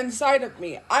DNA inside of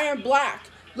me. I am black.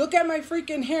 Look at my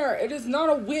freaking hair. It is not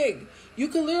a wig. You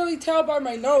can literally tell by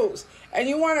my nose. And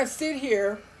you want to sit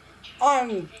here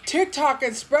on TikTok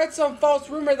and spread some false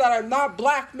rumor that I'm not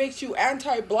black makes you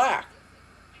anti-black.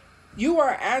 You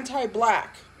are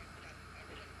anti-black.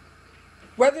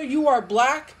 Whether you are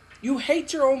black, you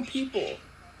hate your own people.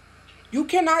 You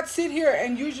cannot sit here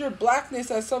and use your blackness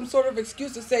as some sort of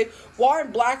excuse to say, well,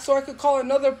 I'm black, so I could tell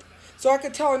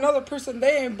another person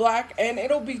they ain't black and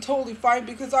it'll be totally fine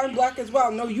because I'm black as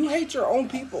well. No, you hate your own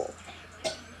people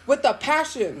with a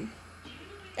passion.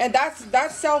 And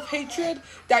that's self-hatred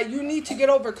that you need to get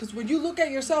over, because when you look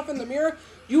at yourself in the mirror,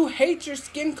 you hate your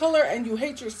skin color and you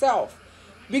hate yourself.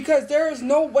 Because there is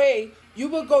no way you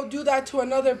would go do that to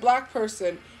another black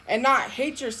person and not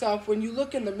hate yourself when you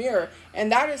look in the mirror.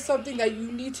 And that is something that you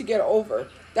need to get over.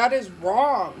 That is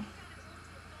wrong.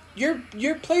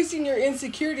 You're placing your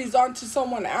insecurities onto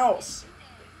someone else.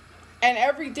 And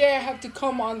every day I have to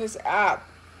come on this app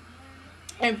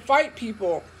and fight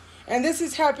people. And this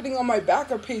is happening on my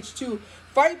backup page too.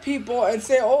 Fight people and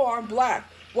say, oh, I'm black.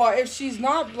 Well, if she's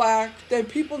not black, then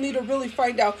people need to really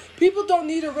find out. People don't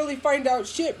need to really find out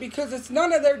shit because it's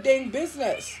none of their dang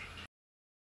business.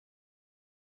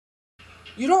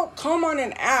 You don't come on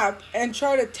an app and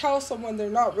try to tell someone they're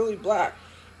not really black.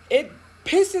 It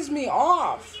pisses me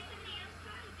off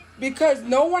because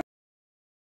no one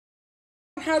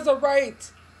has a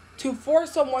right to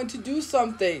force someone to do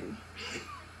something.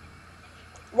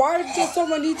 Why does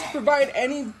someone need to provide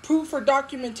any proof or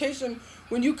documentation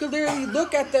when you could literally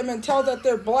look at them and tell that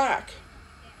they're black?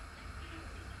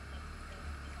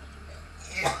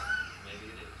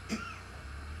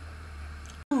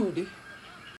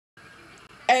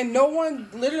 And no one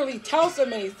literally tells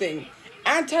them anything.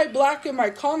 Anti-black in my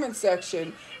comment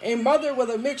section. A mother with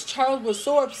a mixed child was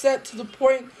so upset to the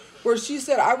point where she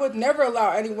said, I would never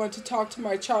allow anyone to talk to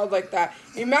my child like that.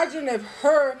 Imagine if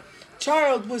her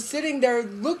child was sitting there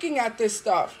looking at this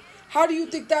stuff. How do you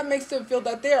think that makes them feel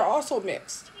that they are also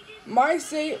mixed? My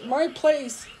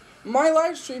place, my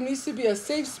live stream needs to be a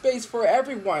safe space for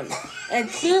everyone. And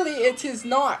clearly it is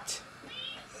not.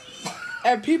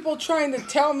 And people trying to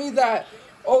tell me that,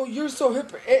 oh, you're so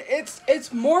hip.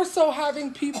 It's more so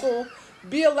having people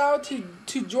be allowed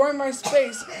to join my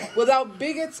space without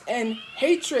bigots and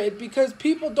hatred, because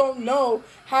people don't know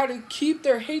how to keep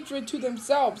their hatred to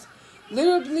themselves.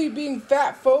 Literally being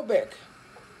fat phobic.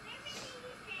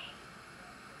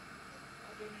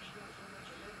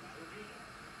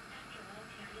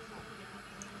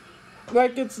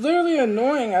 Like, it's literally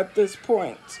annoying at this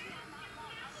point.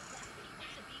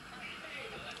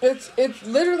 It's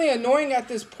literally annoying at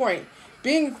this point.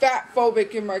 Being fat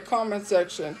phobic in my comment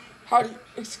section. How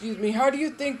do you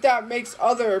think that makes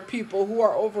other people who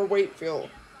are overweight feel?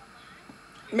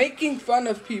 Making fun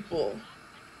of people.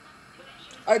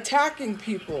 Attacking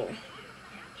people.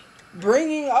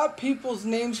 Bringing up people's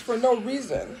names for no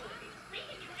reason.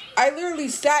 I literally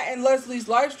sat in Leslie's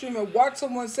live stream and watched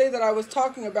someone say that I was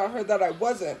talking about her that I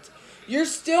wasn't. You're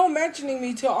still mentioning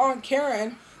me to Aunt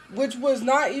Karen, which was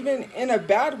not even in a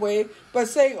bad way, but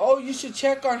saying, oh, you should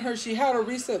check on her. She had a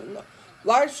recent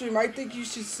live stream. I think you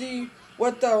should see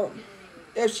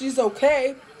if she's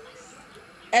okay.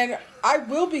 And I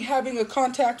will be having a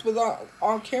contact with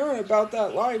Aunt Karen about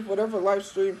that live, whatever live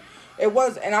stream it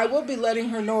was. And I will be letting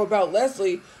her know about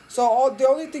Leslie. So the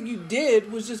only thing you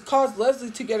did was just cause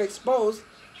Leslie to get exposed.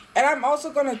 And I'm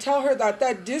also going to tell her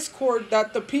that Discord,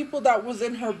 that the people that was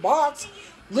in her box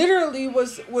literally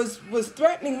was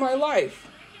threatening my life.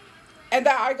 And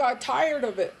that I got tired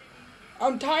of it.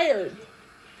 I'm tired.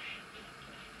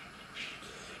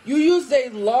 You used a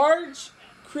large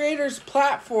creator's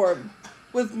platform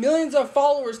with millions of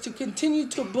followers to continue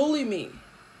to bully me.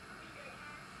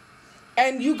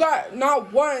 And you got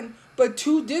not one, but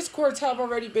 2 Discords have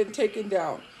already been taken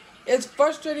down. It's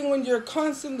frustrating when you're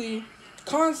constantly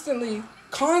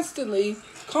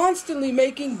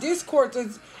making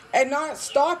Discords and not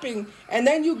stopping. And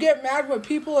then you get mad when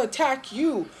people attack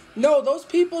you. No, those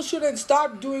people shouldn't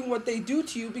stop doing what they do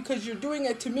to you because you're doing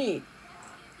it to me.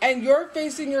 And you're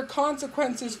facing your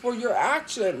consequences for your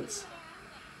actions.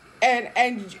 And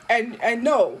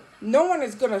no one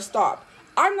is going to stop.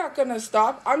 I'm not going to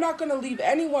stop. I'm not going to leave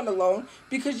anyone alone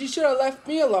because you should have left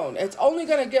me alone. It's only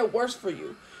going to get worse for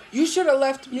you. You should have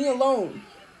left me alone.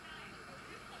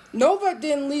 Nova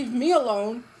didn't leave me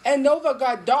alone and Nova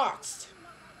got doxxed.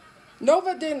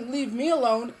 Nova didn't leave me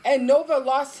alone and Nova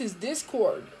lost his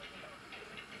Discord.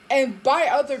 And by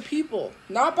other people,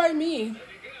 not by me.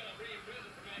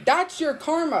 That's your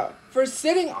karma for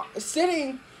sitting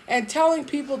and telling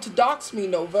people to dox me,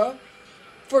 Nova.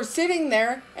 For sitting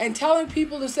there and telling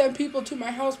people to send people to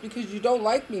my house because you don't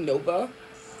like me, Nova.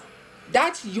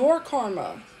 That's your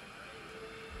karma.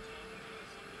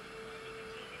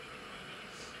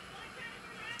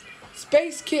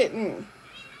 Space Kitten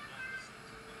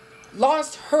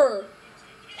lost her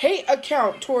hate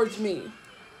account towards me.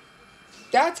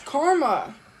 That's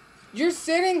karma. You're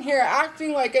sitting here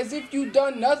acting like as if you've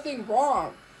done nothing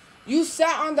wrong. You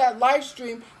sat on that live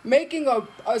stream making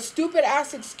a stupid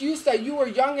ass excuse that you were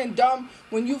young and dumb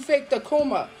when you faked a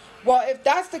coma. Well, if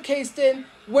that's the case, then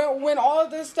when all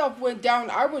of this stuff went down,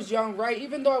 I was young, right?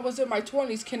 Even though I was in my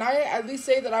 20s, can I at least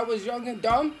say that I was young and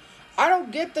dumb? I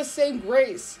don't get the same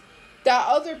grace that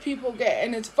other people get,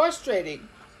 and it's frustrating.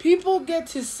 People get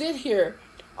to sit here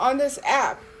on this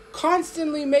app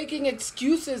constantly making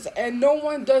excuses and no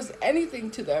one does anything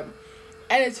to them.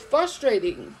 And it's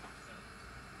frustrating.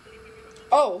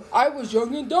 Oh, I was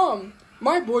young and dumb.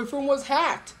 My boyfriend was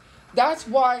hacked. That's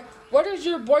why. What does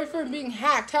your boyfriend being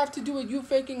hacked have to do with you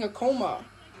faking a coma?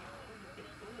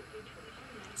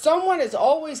 Someone is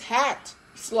always hacked,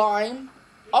 Slime.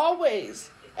 Always.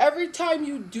 Every time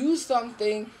you do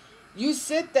something, you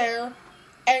sit there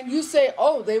and you say,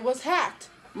 oh, they was hacked.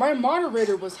 My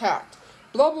moderator was hacked.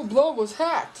 Blah, blah, blah was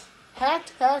hacked.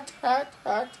 Hacked.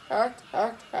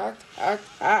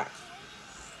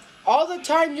 All the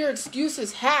time your excuse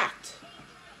is hacked.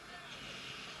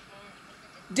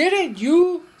 Didn't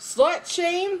you slut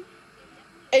shame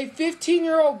a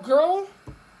 15-year-old girl?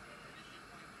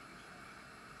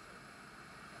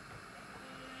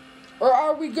 Or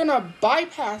are we gonna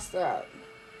bypass that?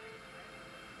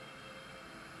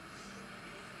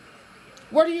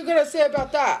 What are you gonna say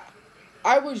about that?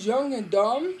 I was young and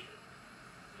dumb?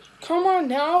 Come on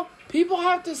now. People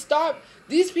have to stop.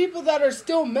 These people that are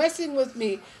still messing with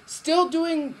me, still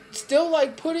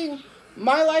like putting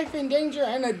my life in danger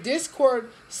in a Discord,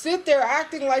 sit there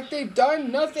acting like they've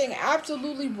done nothing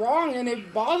absolutely wrong, and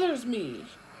it bothers me.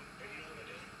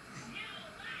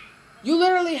 You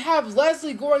literally have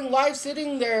Leslie going live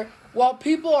sitting there while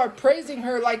people are praising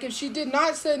her like if she did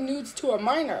not send nudes to a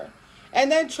minor. And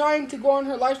then trying to go on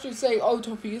her live stream saying, oh,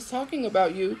 Tophia is talking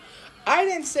about you. I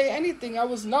didn't say anything. I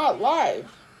was not live.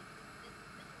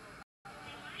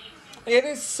 It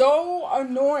is so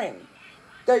annoying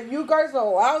that you guys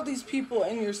allow these people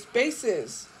in your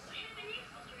spaces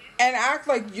and act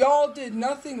like y'all did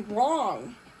nothing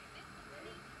wrong.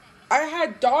 I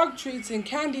had dog treats and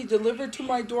candy delivered to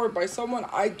my door by someone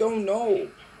I don't know.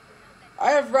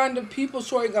 I have random people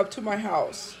showing up to my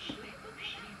house.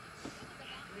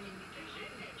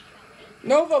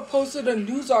 Nova posted a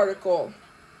news article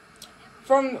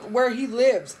from where he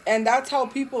lives, and that's how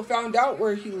people found out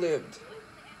where he lived.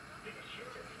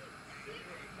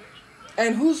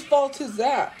 And whose fault is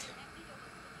that?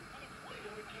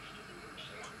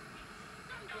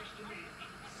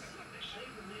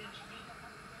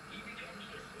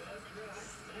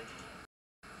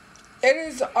 It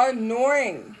is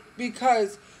annoying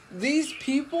because these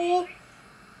people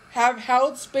have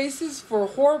held spaces for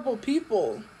horrible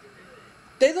people.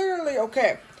 They literally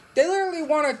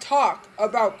want to talk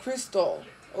about Crystal,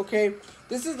 okay?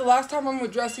 This is the last time I'm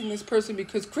addressing this person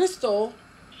because Crystal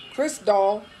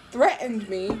threatened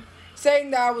me,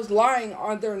 saying that I was lying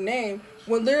on their name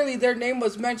when literally their name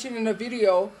was mentioned in a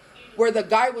video where the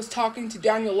guy was talking to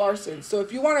Daniel Larson. So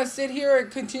if you want to sit here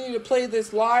and continue to play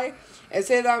this lie and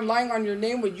say that I'm lying on your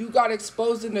name when you got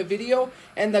exposed in the video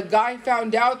and the guy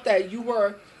found out that you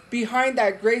were behind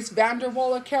that Grace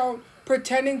Vanderwall account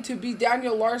pretending to be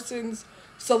Daniel Larson's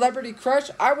celebrity crush,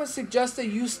 I would suggest that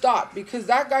you stop, because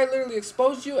that guy literally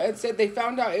exposed you and said they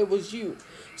found out it was you.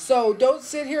 So don't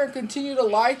sit here and continue to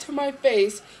lie to my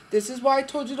face. This is why I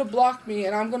told you to block me,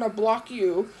 and I'm going to block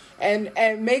you and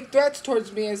make threats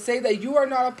towards me and say that you are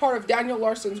not a part of Daniel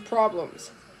Larson's problems.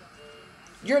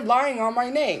 You're lying on my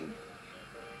name.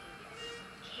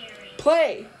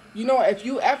 Play. You know, if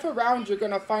you F around, you're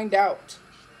going to find out.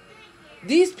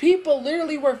 These people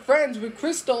literally were friends with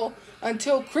Crystal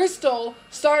until Crystal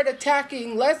started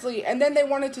attacking Leslie, and then they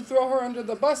wanted to throw her under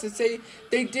the bus and say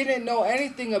they didn't know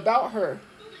anything about her.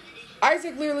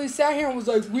 Isaac literally sat here and was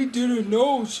like, we didn't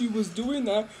know she was doing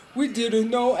that. We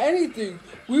didn't know anything.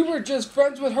 We were just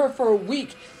friends with her for a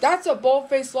week. That's a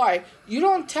bold-faced lie. You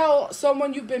don't tell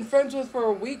someone you've been friends with for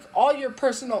a week all your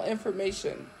personal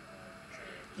information.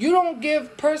 You don't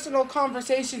give personal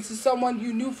conversations to someone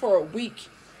you knew for a week.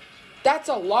 That's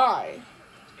a lie.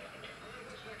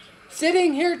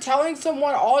 Sitting here telling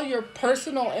someone all your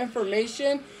personal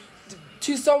information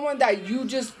to someone that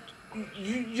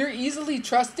you're easily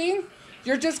trusting,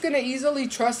 you're just going to easily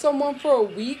trust someone for a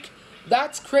week?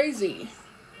 That's crazy.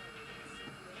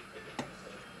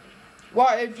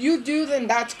 Well, if you do, then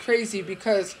that's crazy,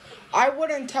 because I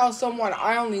wouldn't tell someone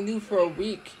I only knew for a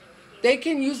week. They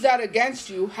can use that against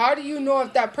you. How do you know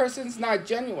if that person's not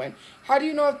genuine? How do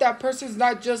you know if that person's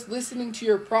not just listening to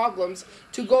your problems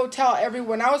to go tell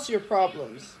everyone else your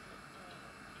problems?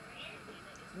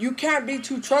 You can't be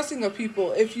too trusting of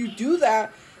people. If you do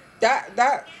that,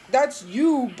 that's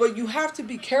you, but you have to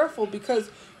be careful,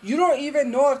 because you don't even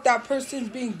know if that person's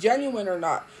being genuine or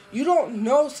not. You don't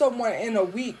know someone in a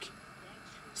week.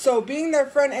 So being their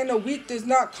friend in a week does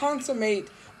not consummate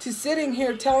to sitting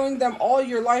here telling them all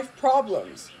your life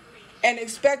problems and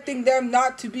expecting them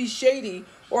not to be shady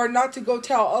or not to go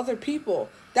tell other people.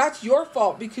 That's your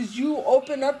fault, because you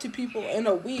open up to people in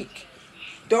a week.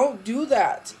 Don't do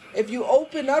that. If you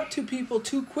open up to people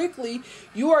too quickly,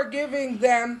 you are giving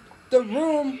them the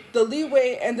room, the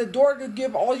leeway, and the door to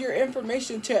give all your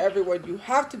information to everyone. You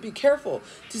have to be careful.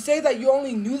 To say that you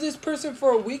only knew this person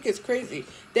for a week is crazy.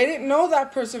 They didn't know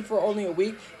that person for only a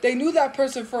week. They knew that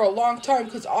person for a long time,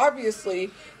 because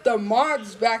obviously the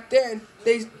mods back then,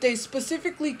 they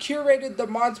specifically curated the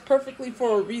mods perfectly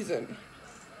for a reason.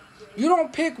 You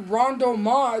don't pick random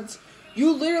mods.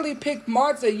 You literally pick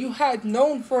mods that you had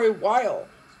known for a while.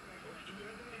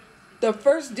 The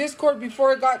first Discord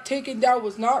before it got taken down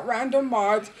was not random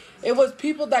mods. It was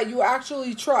people that you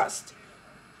actually trust.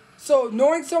 So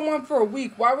knowing someone for a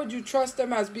week, why would you trust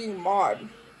them as being mod?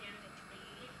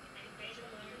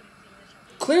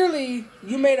 Clearly,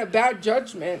 you made a bad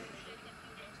judgment.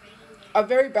 A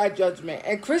very bad judgment.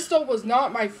 And Crystal was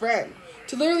not my friend.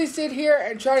 To literally sit here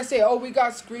and try to say, oh, we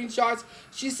got screenshots.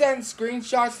 She sent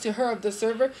screenshots to her of the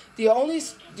server. The only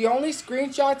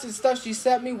screenshots and stuff she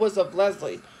sent me was of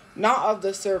Leslie, not of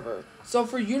the server. So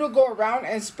for you to go around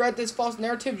and spread this false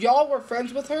narrative, y'all were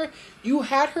friends with her. You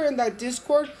had her in that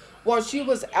Discord while she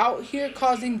was out here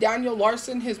causing Daniel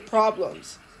Larson his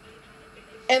problems.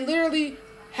 And literally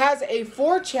has a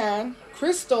 4chan,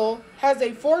 Crystal has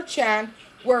a 4chan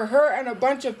where her and a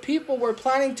bunch of people were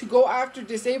planning to go after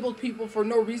disabled people for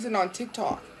no reason on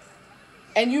TikTok.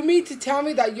 And you mean to tell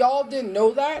me that y'all didn't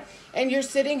know that? And you're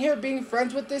sitting here being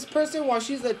friends with this person while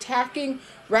she's attacking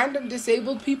random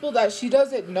disabled people that she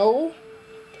doesn't know?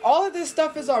 All of this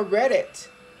stuff is on Reddit.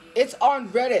 It's on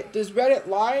Reddit. Does Reddit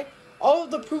lie? All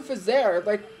of the proof is there.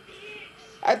 Like,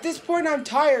 at this point, I'm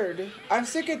tired. I'm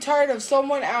sick and tired of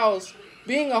someone else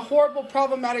being a horrible,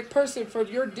 problematic person from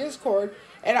your Discord,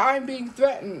 and I'm being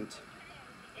threatened.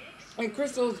 And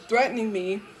Crystal's threatening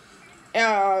me in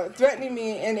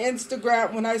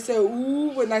Instagram when I said,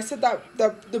 ooh, when I said that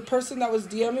the person that was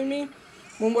DMing me,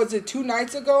 when was it, 2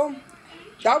 nights ago?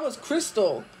 That was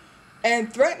Crystal,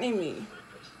 and threatening me,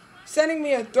 sending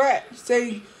me a threat,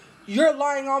 saying, you're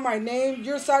lying on my name,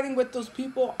 you're siding with those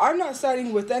people. I'm not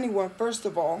siding with anyone, first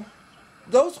of all.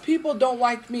 Those people don't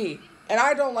like me, and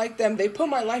I don't like them. They put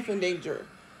my life in danger.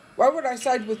 Why would I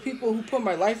side with people who put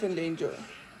my life in danger?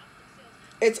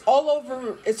 It's all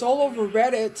over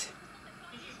Reddit.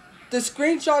 The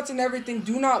screenshots and everything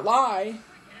do not lie.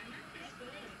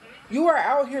 You are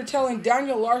out here telling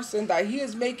Daniel Larson that he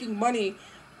is making money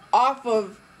off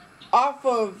of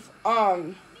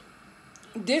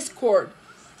Discord,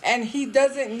 and he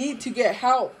doesn't need to get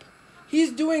help.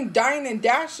 He's doing dine and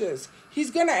dashes. He's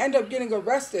going to end up getting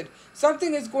arrested.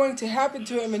 Something is going to happen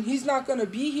to him and he's not going to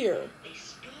be here.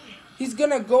 He's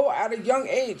going to go at a young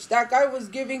age. That guy was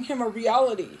giving him a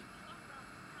reality.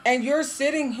 And you're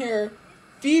sitting here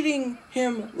feeding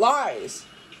him lies.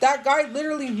 That guy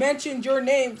literally mentioned your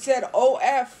name, said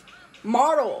OF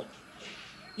model.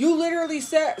 You literally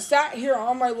sat here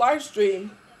on my live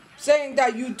stream saying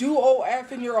that you do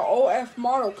OF and you're an OF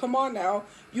model. Come on now.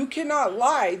 You cannot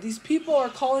lie. These people are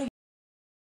calling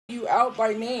you out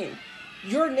by name.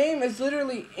 Your name is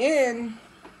literally in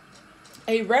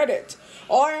a Reddit.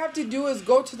 All I have to do is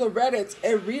go to the Reddits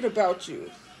and read about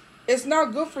you. It's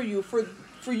not good for you.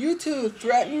 For you to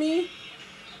threaten me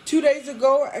 2 days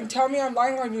ago and tell me I'm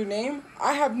lying on your name,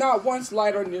 I have not once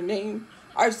lied on your name.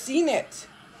 I've seen it.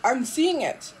 I'm seeing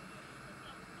it.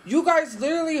 You guys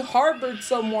literally harbored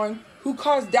someone who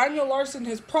caused Daniel Larson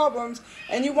his problems,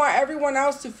 and you want everyone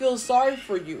else to feel sorry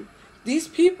for you. These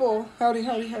people, howdy,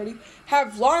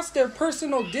 have lost their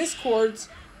personal discords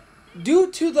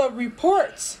due to the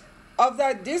reports of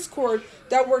that Discord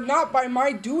that were not by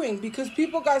my doing, because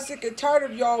people got sick and tired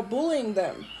of y'all bullying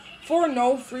them for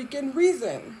no freaking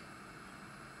reason.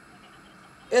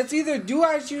 It's either do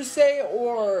as you say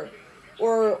or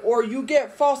you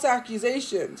get false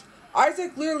accusations.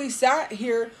 Isaac literally sat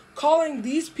here calling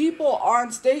these people on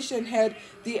Station Head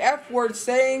the F word,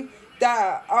 saying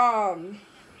that,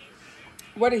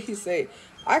 what did he say?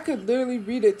 I could literally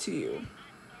read it to you.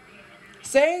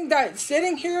 Saying that,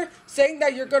 sitting here, saying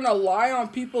that you're going to lie on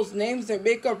people's names and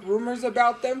make up rumors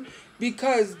about them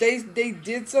because they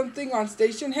did something on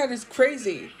Station Head is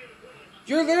crazy.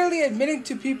 You're literally admitting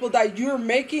to people that you're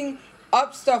making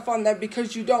up stuff on them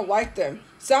because you don't like them.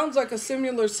 Sounds like a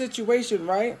similar situation,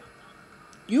 right?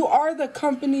 You are the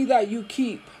company that you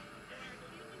keep.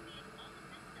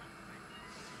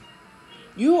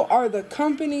 You are the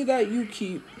company that you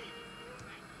keep.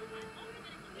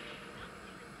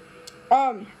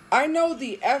 I know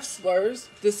the F slurs.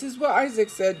 This is what Isaac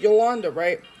said. Yolanda,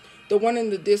 right? The one in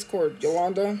the Discord,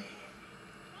 Yolanda.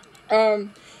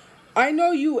 I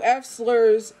know you F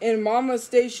slurs in Mama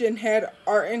Station Head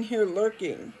are in here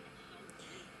lurking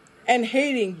and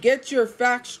hating. Get your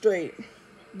facts straight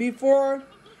before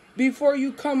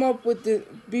you come up with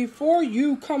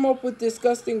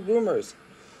disgusting rumors.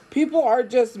 People are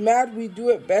just mad we do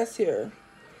it best here.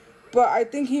 But I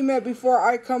think he meant before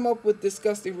I come up with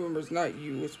disgusting rumors, not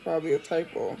you. It's probably a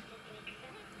typo.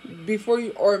 Before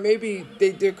you, or maybe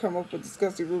they did come up with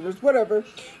disgusting rumors, whatever.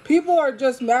 People are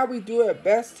just mad we do it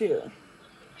best here.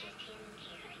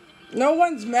 No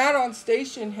one's mad on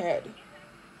Station Head.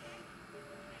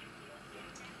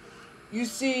 You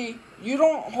see, you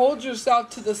don't hold yourself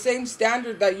to the same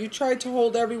standard that you try to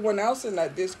hold everyone else in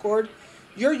that Discord.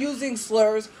 You're using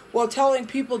slurs while telling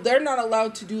people they're not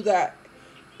allowed to do that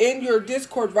in your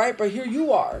Discord, right? But here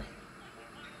you are.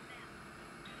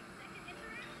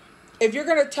 If you're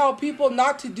going to tell people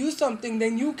not to do something,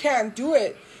 then you can't do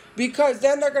it. Because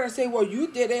then they're going to say, well,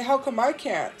 you did it. How come I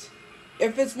can't?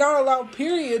 If it's not allowed,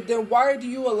 period, then why do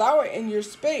you allow it in your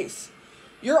space?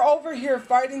 You're over here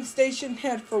fighting Station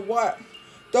Head for what?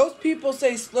 Those people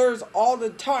say slurs all the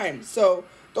time. So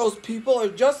those people are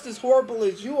just as horrible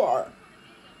as you are.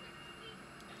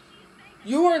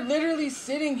 You are literally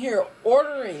sitting here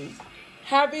ordering,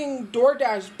 having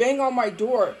DoorDash bang on my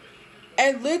door,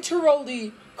 and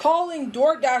literally calling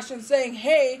DoorDash and saying,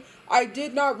 hey, I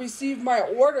did not receive my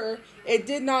order. It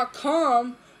did not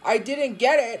come. I didn't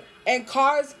get it. And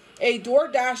cause a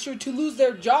DoorDasher to lose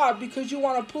their job because you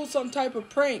want to pull some type of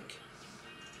prank.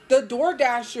 The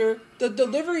DoorDasher, the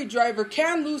delivery driver,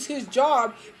 can lose his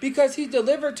job because he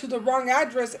delivered to the wrong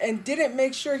address and didn't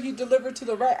make sure he delivered to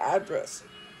the right address.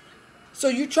 So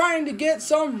you're trying to get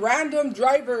some random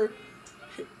driver,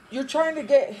 you're trying to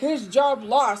get his job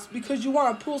lost because you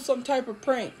want to pull some type of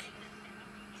prank.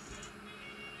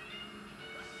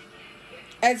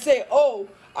 And say, oh,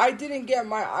 I didn't get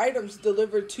my items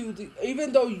delivered to the,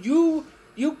 even though you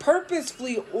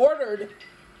purposefully ordered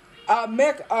a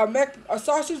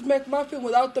sausage McMuffin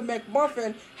without the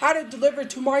McMuffin, had it delivered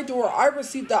to my door. I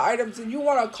received the items, and you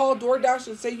want to call DoorDash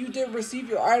and say you didn't receive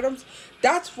your items?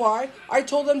 That's why I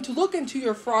told them to look into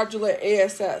your fraudulent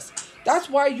ASS. That's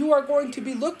why you are going to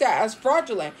be looked at as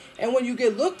fraudulent. And when you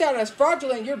get looked at as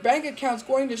fraudulent, your bank account's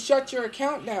going to shut your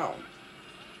account down.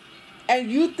 And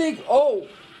you think, oh,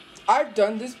 I've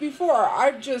done this before.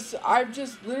 I've just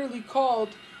literally called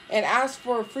and asked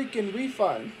for a freaking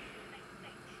refund.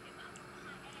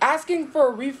 Asking for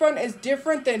a refund is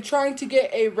different than trying to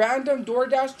get a random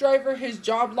DoorDash driver his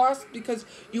job lost because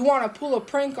you want to pull a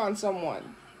prank on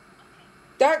someone.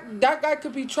 That guy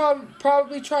could be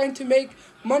probably trying to make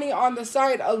money on the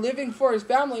side, a living for his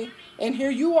family, and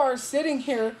here you are sitting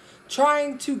here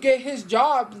trying to get his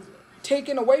job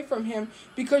taken away from him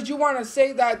because you want to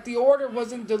say that the order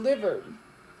wasn't delivered.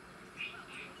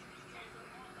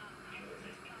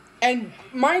 And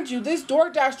mind you, this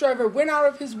DoorDash driver went out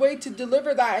of his way to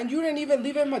deliver that, and you didn't even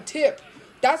leave him a tip.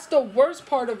 That's the worst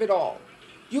part of it all.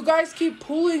 You guys keep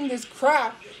pulling this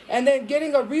crap and then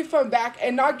getting a refund back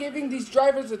and not giving these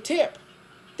drivers a tip.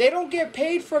 They don't get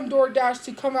paid from DoorDash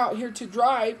to come out here to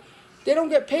drive. They don't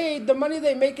get paid. The money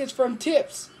they make is from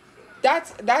tips.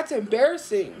 That's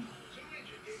embarrassing.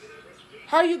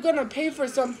 How are you going to pay for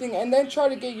something and then try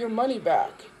to get your money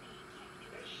back?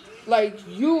 Like,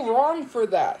 you wrong for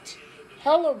that.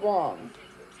 Hella wrong.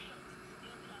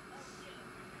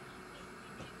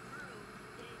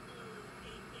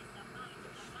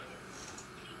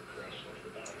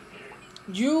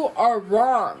 You are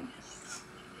wrong.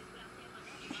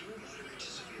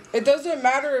 It doesn't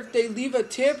matter if they leave a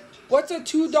tip. What's a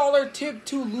 $2 tip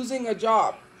to losing a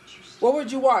job? What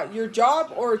would you want? Your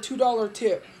job or a $2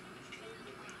 tip?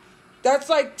 That's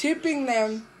like tipping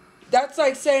them. That's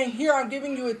like saying, here, I'm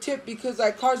giving you a tip because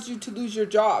I caused you to lose your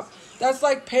job. That's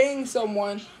like paying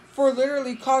someone for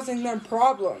literally causing them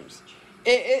problems.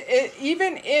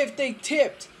 Even if they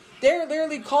tipped, they're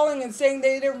literally calling and saying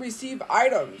they didn't receive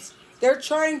items. They're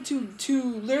trying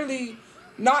to literally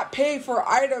not pay for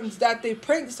items that they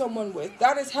pranked someone with.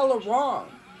 That is hella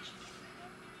wrong.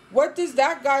 What does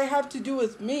that guy have to do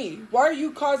with me? Why are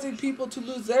you causing people to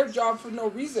lose their job for no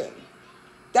reason?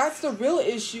 That's the real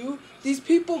issue. These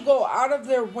people go out of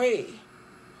their way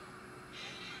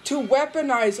to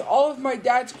weaponize all of my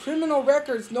dad's criminal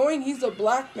records knowing he's a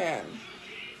black man.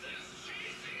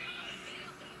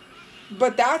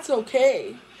 But that's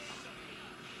okay.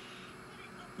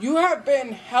 You have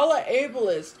been hella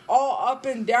ableist all up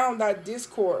and down that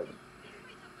Discord.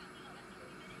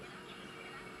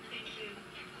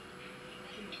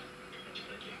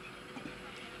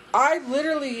 I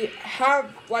literally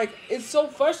have, like, it's so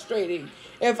frustrating.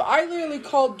 If I literally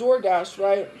call DoorDash,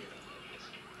 right,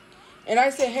 and I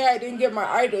say, hey, I didn't get my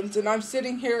items, and I'm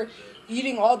sitting here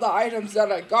eating all the items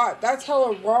that I got, that's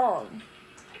hella wrong.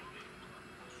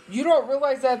 You don't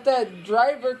realize that that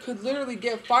driver could literally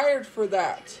get fired for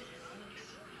that.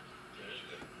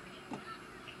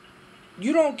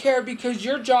 You don't care because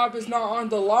your job is not on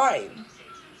the line.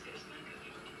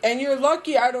 And you're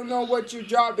lucky I don't know what your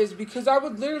job is, because I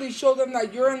would literally show them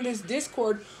that you're in this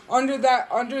Discord under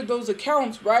those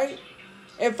accounts, right?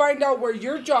 And find out where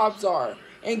your jobs are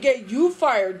and get you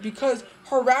fired, because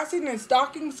harassing and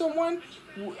stalking someone,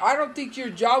 I don't think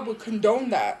your job would condone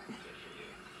that.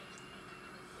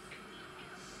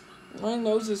 My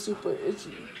nose is super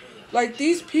itchy. Like,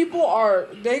 these people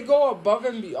they go above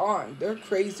and beyond. They're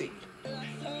crazy.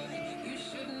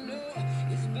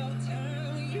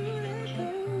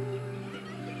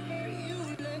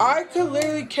 I could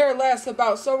literally care less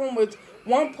about someone with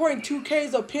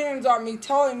 1.2K's opinions on me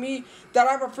telling me that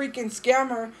I'm a freaking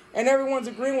scammer and everyone's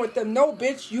agreeing with them. No,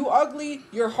 bitch, you ugly,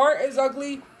 your heart is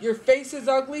ugly, your face is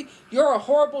ugly, you're a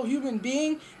horrible human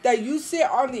being that you sit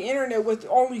on the internet with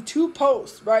only 2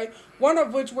 posts, right? One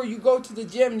of which where you go to the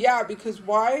gym, yeah, because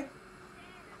why?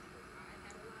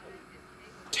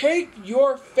 Take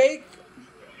your fake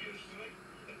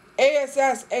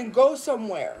ASS and go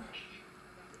somewhere.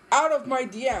 Out of my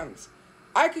DMs.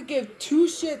 I could give 2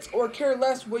 shits or care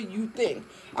less what you think.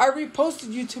 I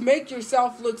reposted you to make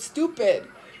yourself look stupid.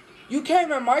 You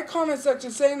came in my comment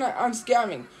section saying that I'm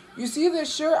scamming. You see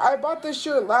this shirt? I bought this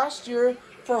shirt last year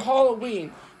for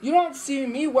Halloween. You don't see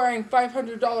me wearing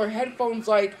 $500 headphones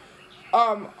like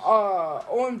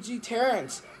OMG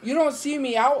Terrence. You don't see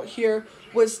me out here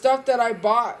with stuff that I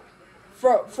bought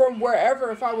from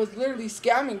wherever if I was literally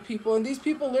scamming people, and these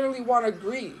people literally want to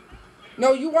agree.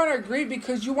 No, you want to agree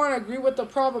because you want to agree with the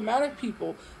problematic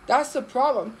people. That's the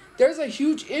problem. There's a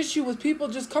huge issue with people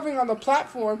just coming on the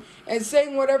platform and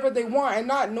saying whatever they want and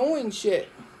not knowing shit.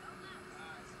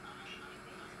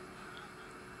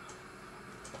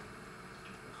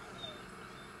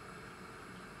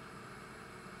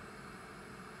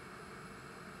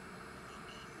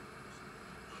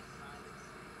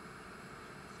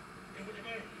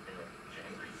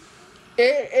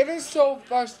 It is so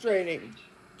frustrating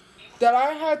that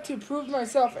I had to prove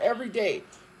myself every day.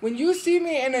 When you see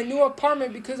me in a new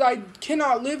apartment because I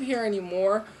cannot live here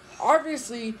anymore,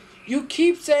 obviously you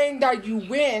keep saying that you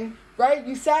win, right?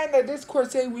 You sat in the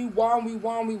Discord saying we won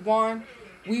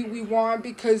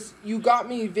because you got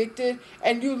me evicted,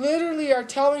 and you literally are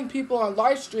telling people on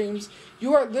live streams,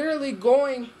 you are literally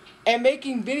going and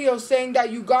making videos saying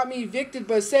that you got me evicted,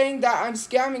 but saying that I'm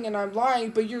scamming and I'm lying,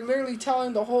 but you're literally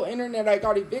telling the whole internet I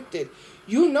got evicted.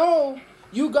 You know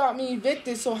you got me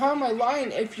evicted, so how am I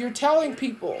lying if you're telling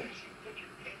people?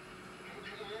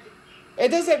 It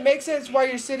doesn't make sense why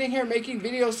you're sitting here making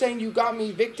videos saying you got me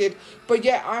evicted, but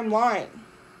yet I'm lying.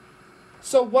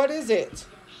 So what is it?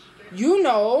 You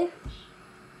know.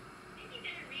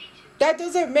 That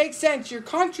doesn't make sense. You're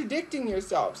contradicting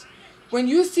yourselves. When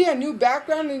you see a new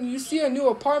background and you see a new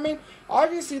apartment,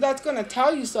 obviously that's going to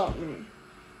tell you something.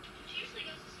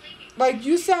 Like,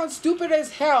 you sound stupid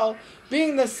as hell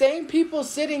being the same people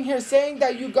sitting here saying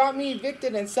that you got me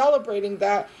evicted and celebrating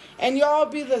that, and y'all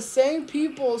be the same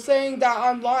people saying that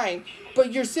I'm lying,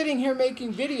 but you're sitting here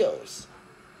making videos.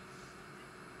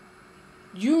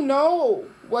 You know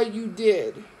what you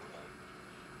did.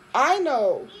 I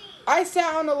know. I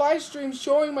sat on a live stream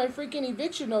showing my freaking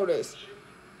eviction notice.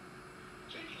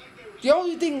 The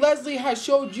only thing Leslie has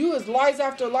showed you is lies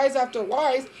after lies after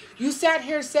lies. You sat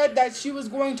here, said that she was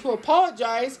going to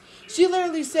apologize. She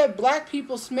literally said black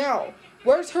people smell.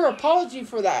 Where's her apology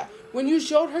for that? When you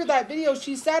showed her that video,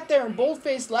 she sat there and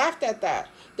bold-faced laughed at that.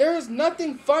 There is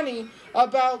nothing funny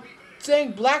about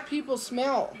saying black people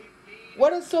smell.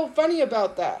 What is so funny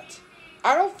about that?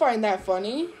 I don't find that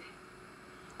funny.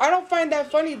 I don't find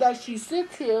that funny that she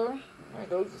sits here. My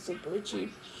nose is super itchy.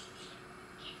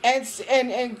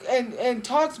 And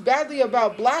talks badly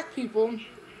about black people,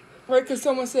 right? Because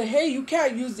someone said, hey, you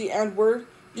can't use the N-word.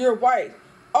 You're white.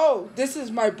 Oh, this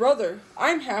is my brother.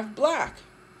 I'm half black.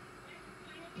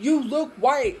 You look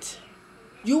white.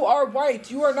 You are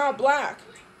white. You are not black.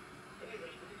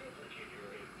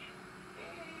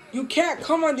 You can't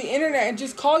come on the internet and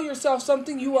just call yourself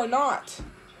something you are not.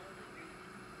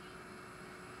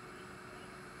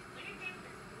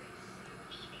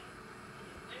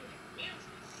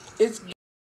 It's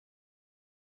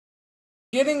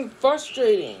getting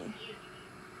frustrating.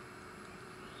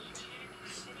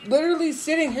 Literally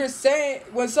sitting here saying,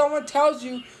 when someone tells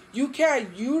you you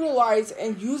can't utilize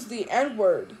and use the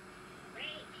N-word,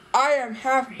 I am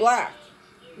half black.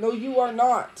 No, you are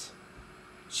not.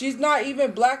 She's not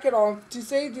even black at all. To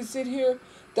sit here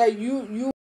that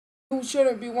you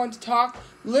shouldn't be one to talk.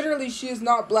 Literally, she is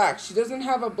not black. She doesn't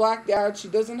have a black dad. She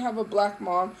doesn't have a black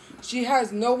mom. She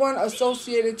has no one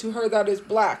associated to her that is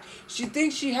black. She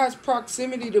thinks she has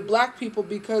proximity to black people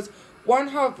because one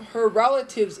of her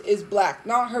relatives is black,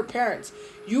 not her parents.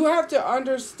 You have to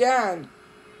understand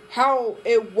how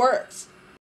it works.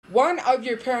 One of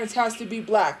your parents has to be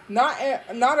black, not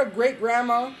a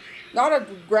great-grandma, not a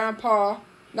grandpa,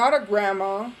 not a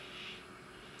grandma.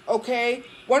 Okay?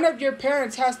 One of your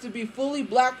parents has to be fully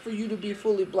black for you to be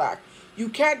fully black. You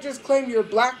can't just claim you're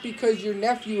black because your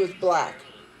nephew is black.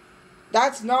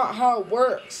 That's not how it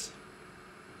works.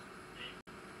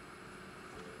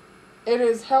 It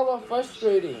is hella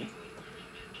frustrating.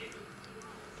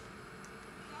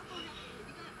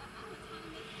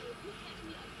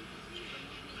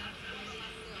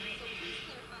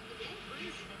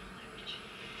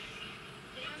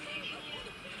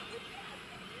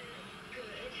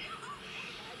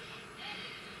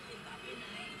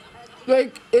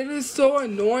 Like, it is so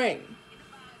annoying,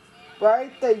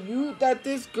 right? That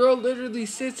this girl literally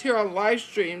sits here on live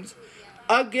streams,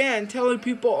 again, telling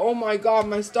people, oh my God,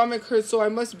 my stomach hurts, so I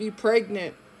must be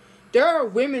pregnant. There are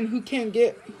women who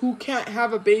can't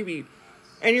have a baby.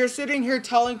 And you're sitting here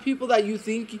telling people that you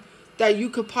think that you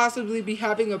could possibly be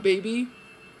having a baby.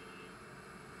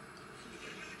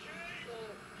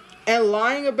 And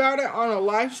lying about it on a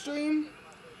live stream.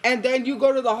 And then you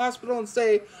go to the hospital and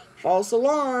say, false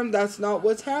alarm, that's not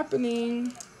what's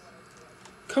happening.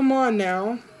 Come on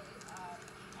now.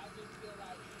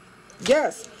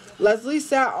 Yes, Leslie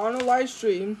sat on a live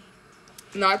stream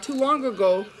not too long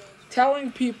ago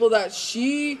telling people that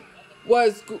she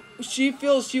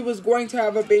feels she was going to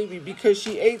have a baby because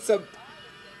she ate some,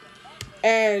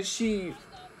 and she,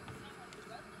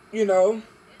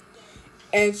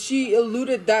 and she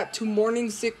alluded that to morning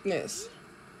sickness.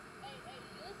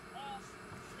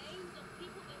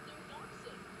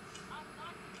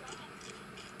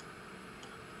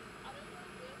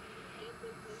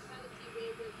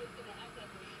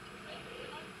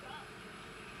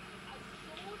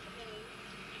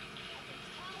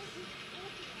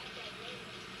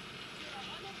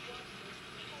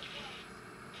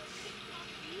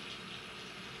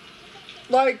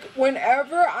 Like,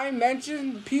 whenever I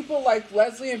mention people like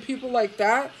Leslie and people like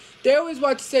that, they always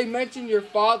want to say, mention your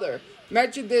father.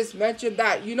 Mention this, mention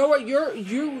that. You know what?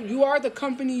 You are the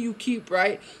company you keep,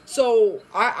 right? So,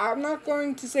 I'm not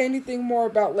going to say anything more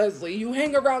about Leslie. You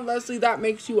hang around Leslie, that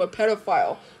makes you a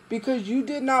pedophile. because you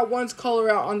did not once call her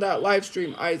out on that live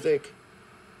stream, Isaac.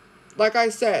 Like I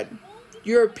said,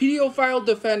 you're a pedophile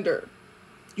defender.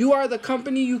 You are the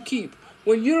company you keep.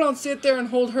 When you don't sit there and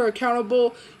hold her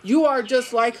accountable, you are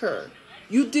just like her.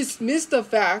 You dismiss the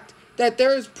fact that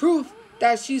there is proof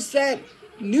that she sent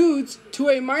nudes to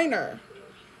a minor.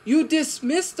 You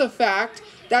dismiss the fact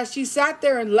that she sat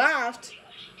there and laughed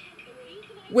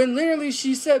when literally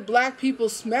she said black people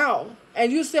smell.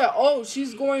 And you said, oh,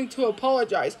 she's going to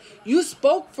apologize. You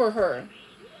spoke for her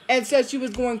and said she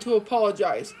was going to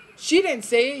apologize. She didn't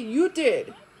say it, you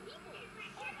did.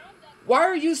 Why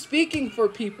are you speaking for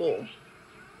people?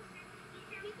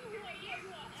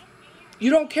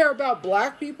 You don't care about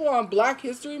black people on Black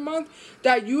History Month?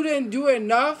 That you didn't do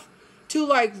enough to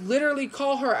like literally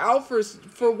call her out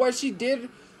for what she did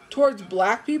towards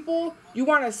black people? You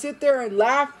want to sit there and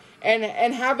laugh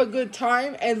and have a good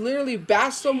time and literally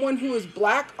bash someone who is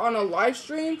black on a live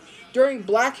stream during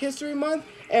Black History Month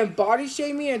and body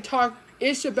shame me and talk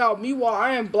ish about me while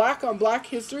I am black on Black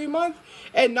History Month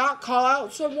and not call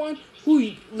out someone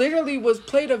who literally was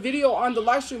played a video on the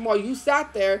live stream while you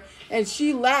sat there and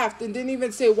she laughed and didn't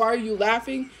even say, why are you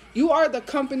laughing? You are the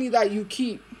company that you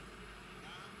keep.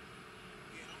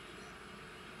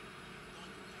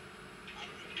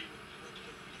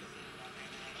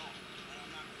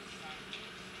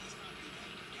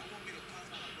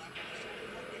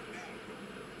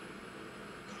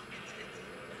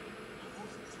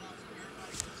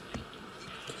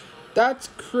 That's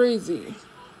crazy.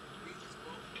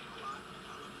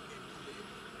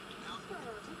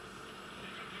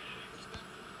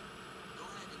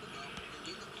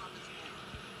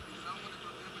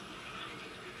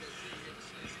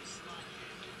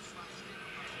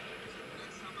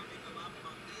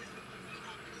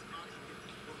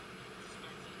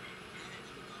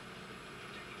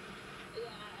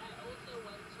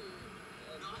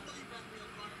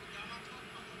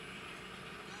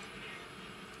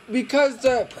 Because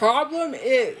the problem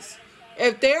is,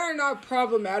 if they are not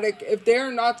problematic, if they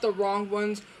are not the wrong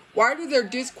ones, why do their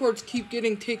discords keep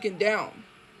getting taken down?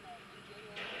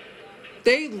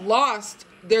 They lost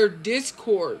their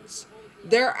discords,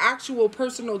 their actual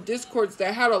personal discords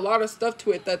that had a lot of stuff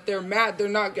to it that they're mad they're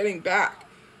not getting back.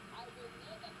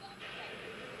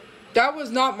 That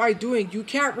was not my doing. You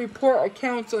can't report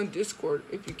accounts on Discord.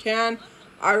 If you can,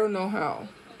 I don't know how.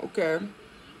 Okay.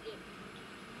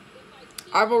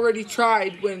 I've already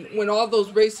tried when all those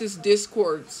racist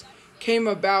discords came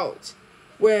about.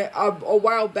 When a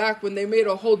while back when they made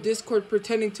a whole Discord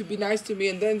pretending to be nice to me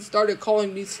and then started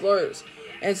calling me slurs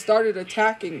and started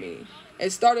attacking me and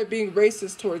started being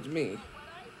racist towards me.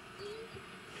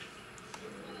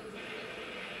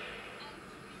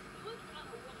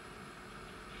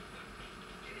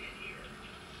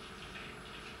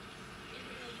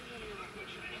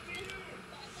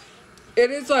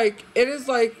 It is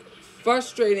like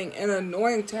frustrating and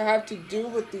annoying to have to deal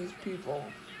with these people.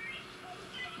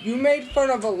 You made fun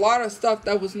of a lot of stuff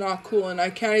that was not cool, and I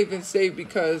can't even say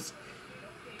because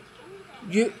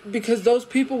those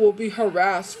people will be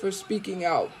harassed for speaking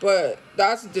out, but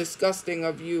that's disgusting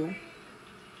of you.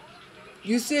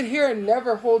 You sit here and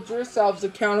never hold yourselves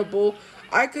accountable.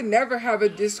 I could never have a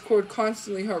Discord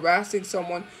constantly harassing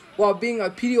someone while being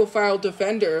a pedophile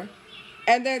defender.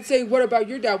 And then saying, what about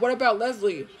your dad? What about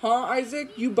Leslie? Huh,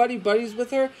 Isaac? You buddies with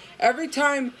her? Every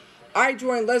time I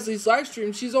join Leslie's live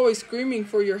stream, she's always screaming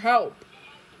for your help.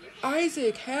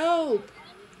 Isaac, help.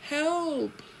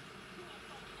 Help.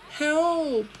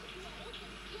 Help.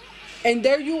 And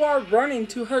there you are running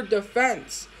to her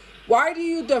defense. Why do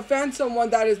you defend someone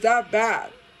that is that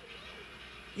bad?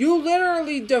 You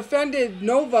literally defended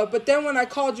Nova, but then when I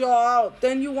called y'all out,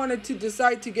 then you wanted to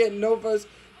decide to get Nova's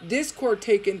Discord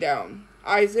taken down.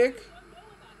 Isaac?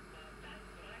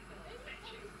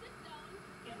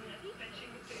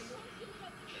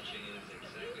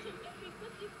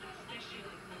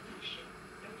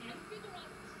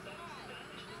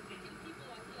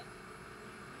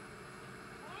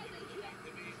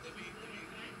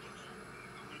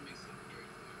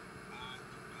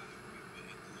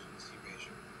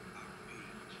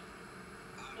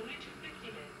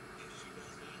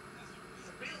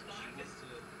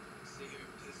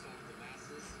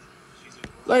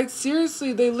 Like,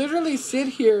 seriously, they literally sit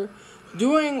here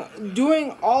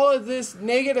doing all of this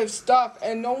negative stuff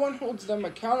and no one holds them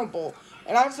accountable.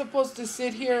 And I'm supposed to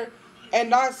sit here and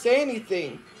not say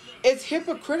anything. It's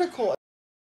hypocritical.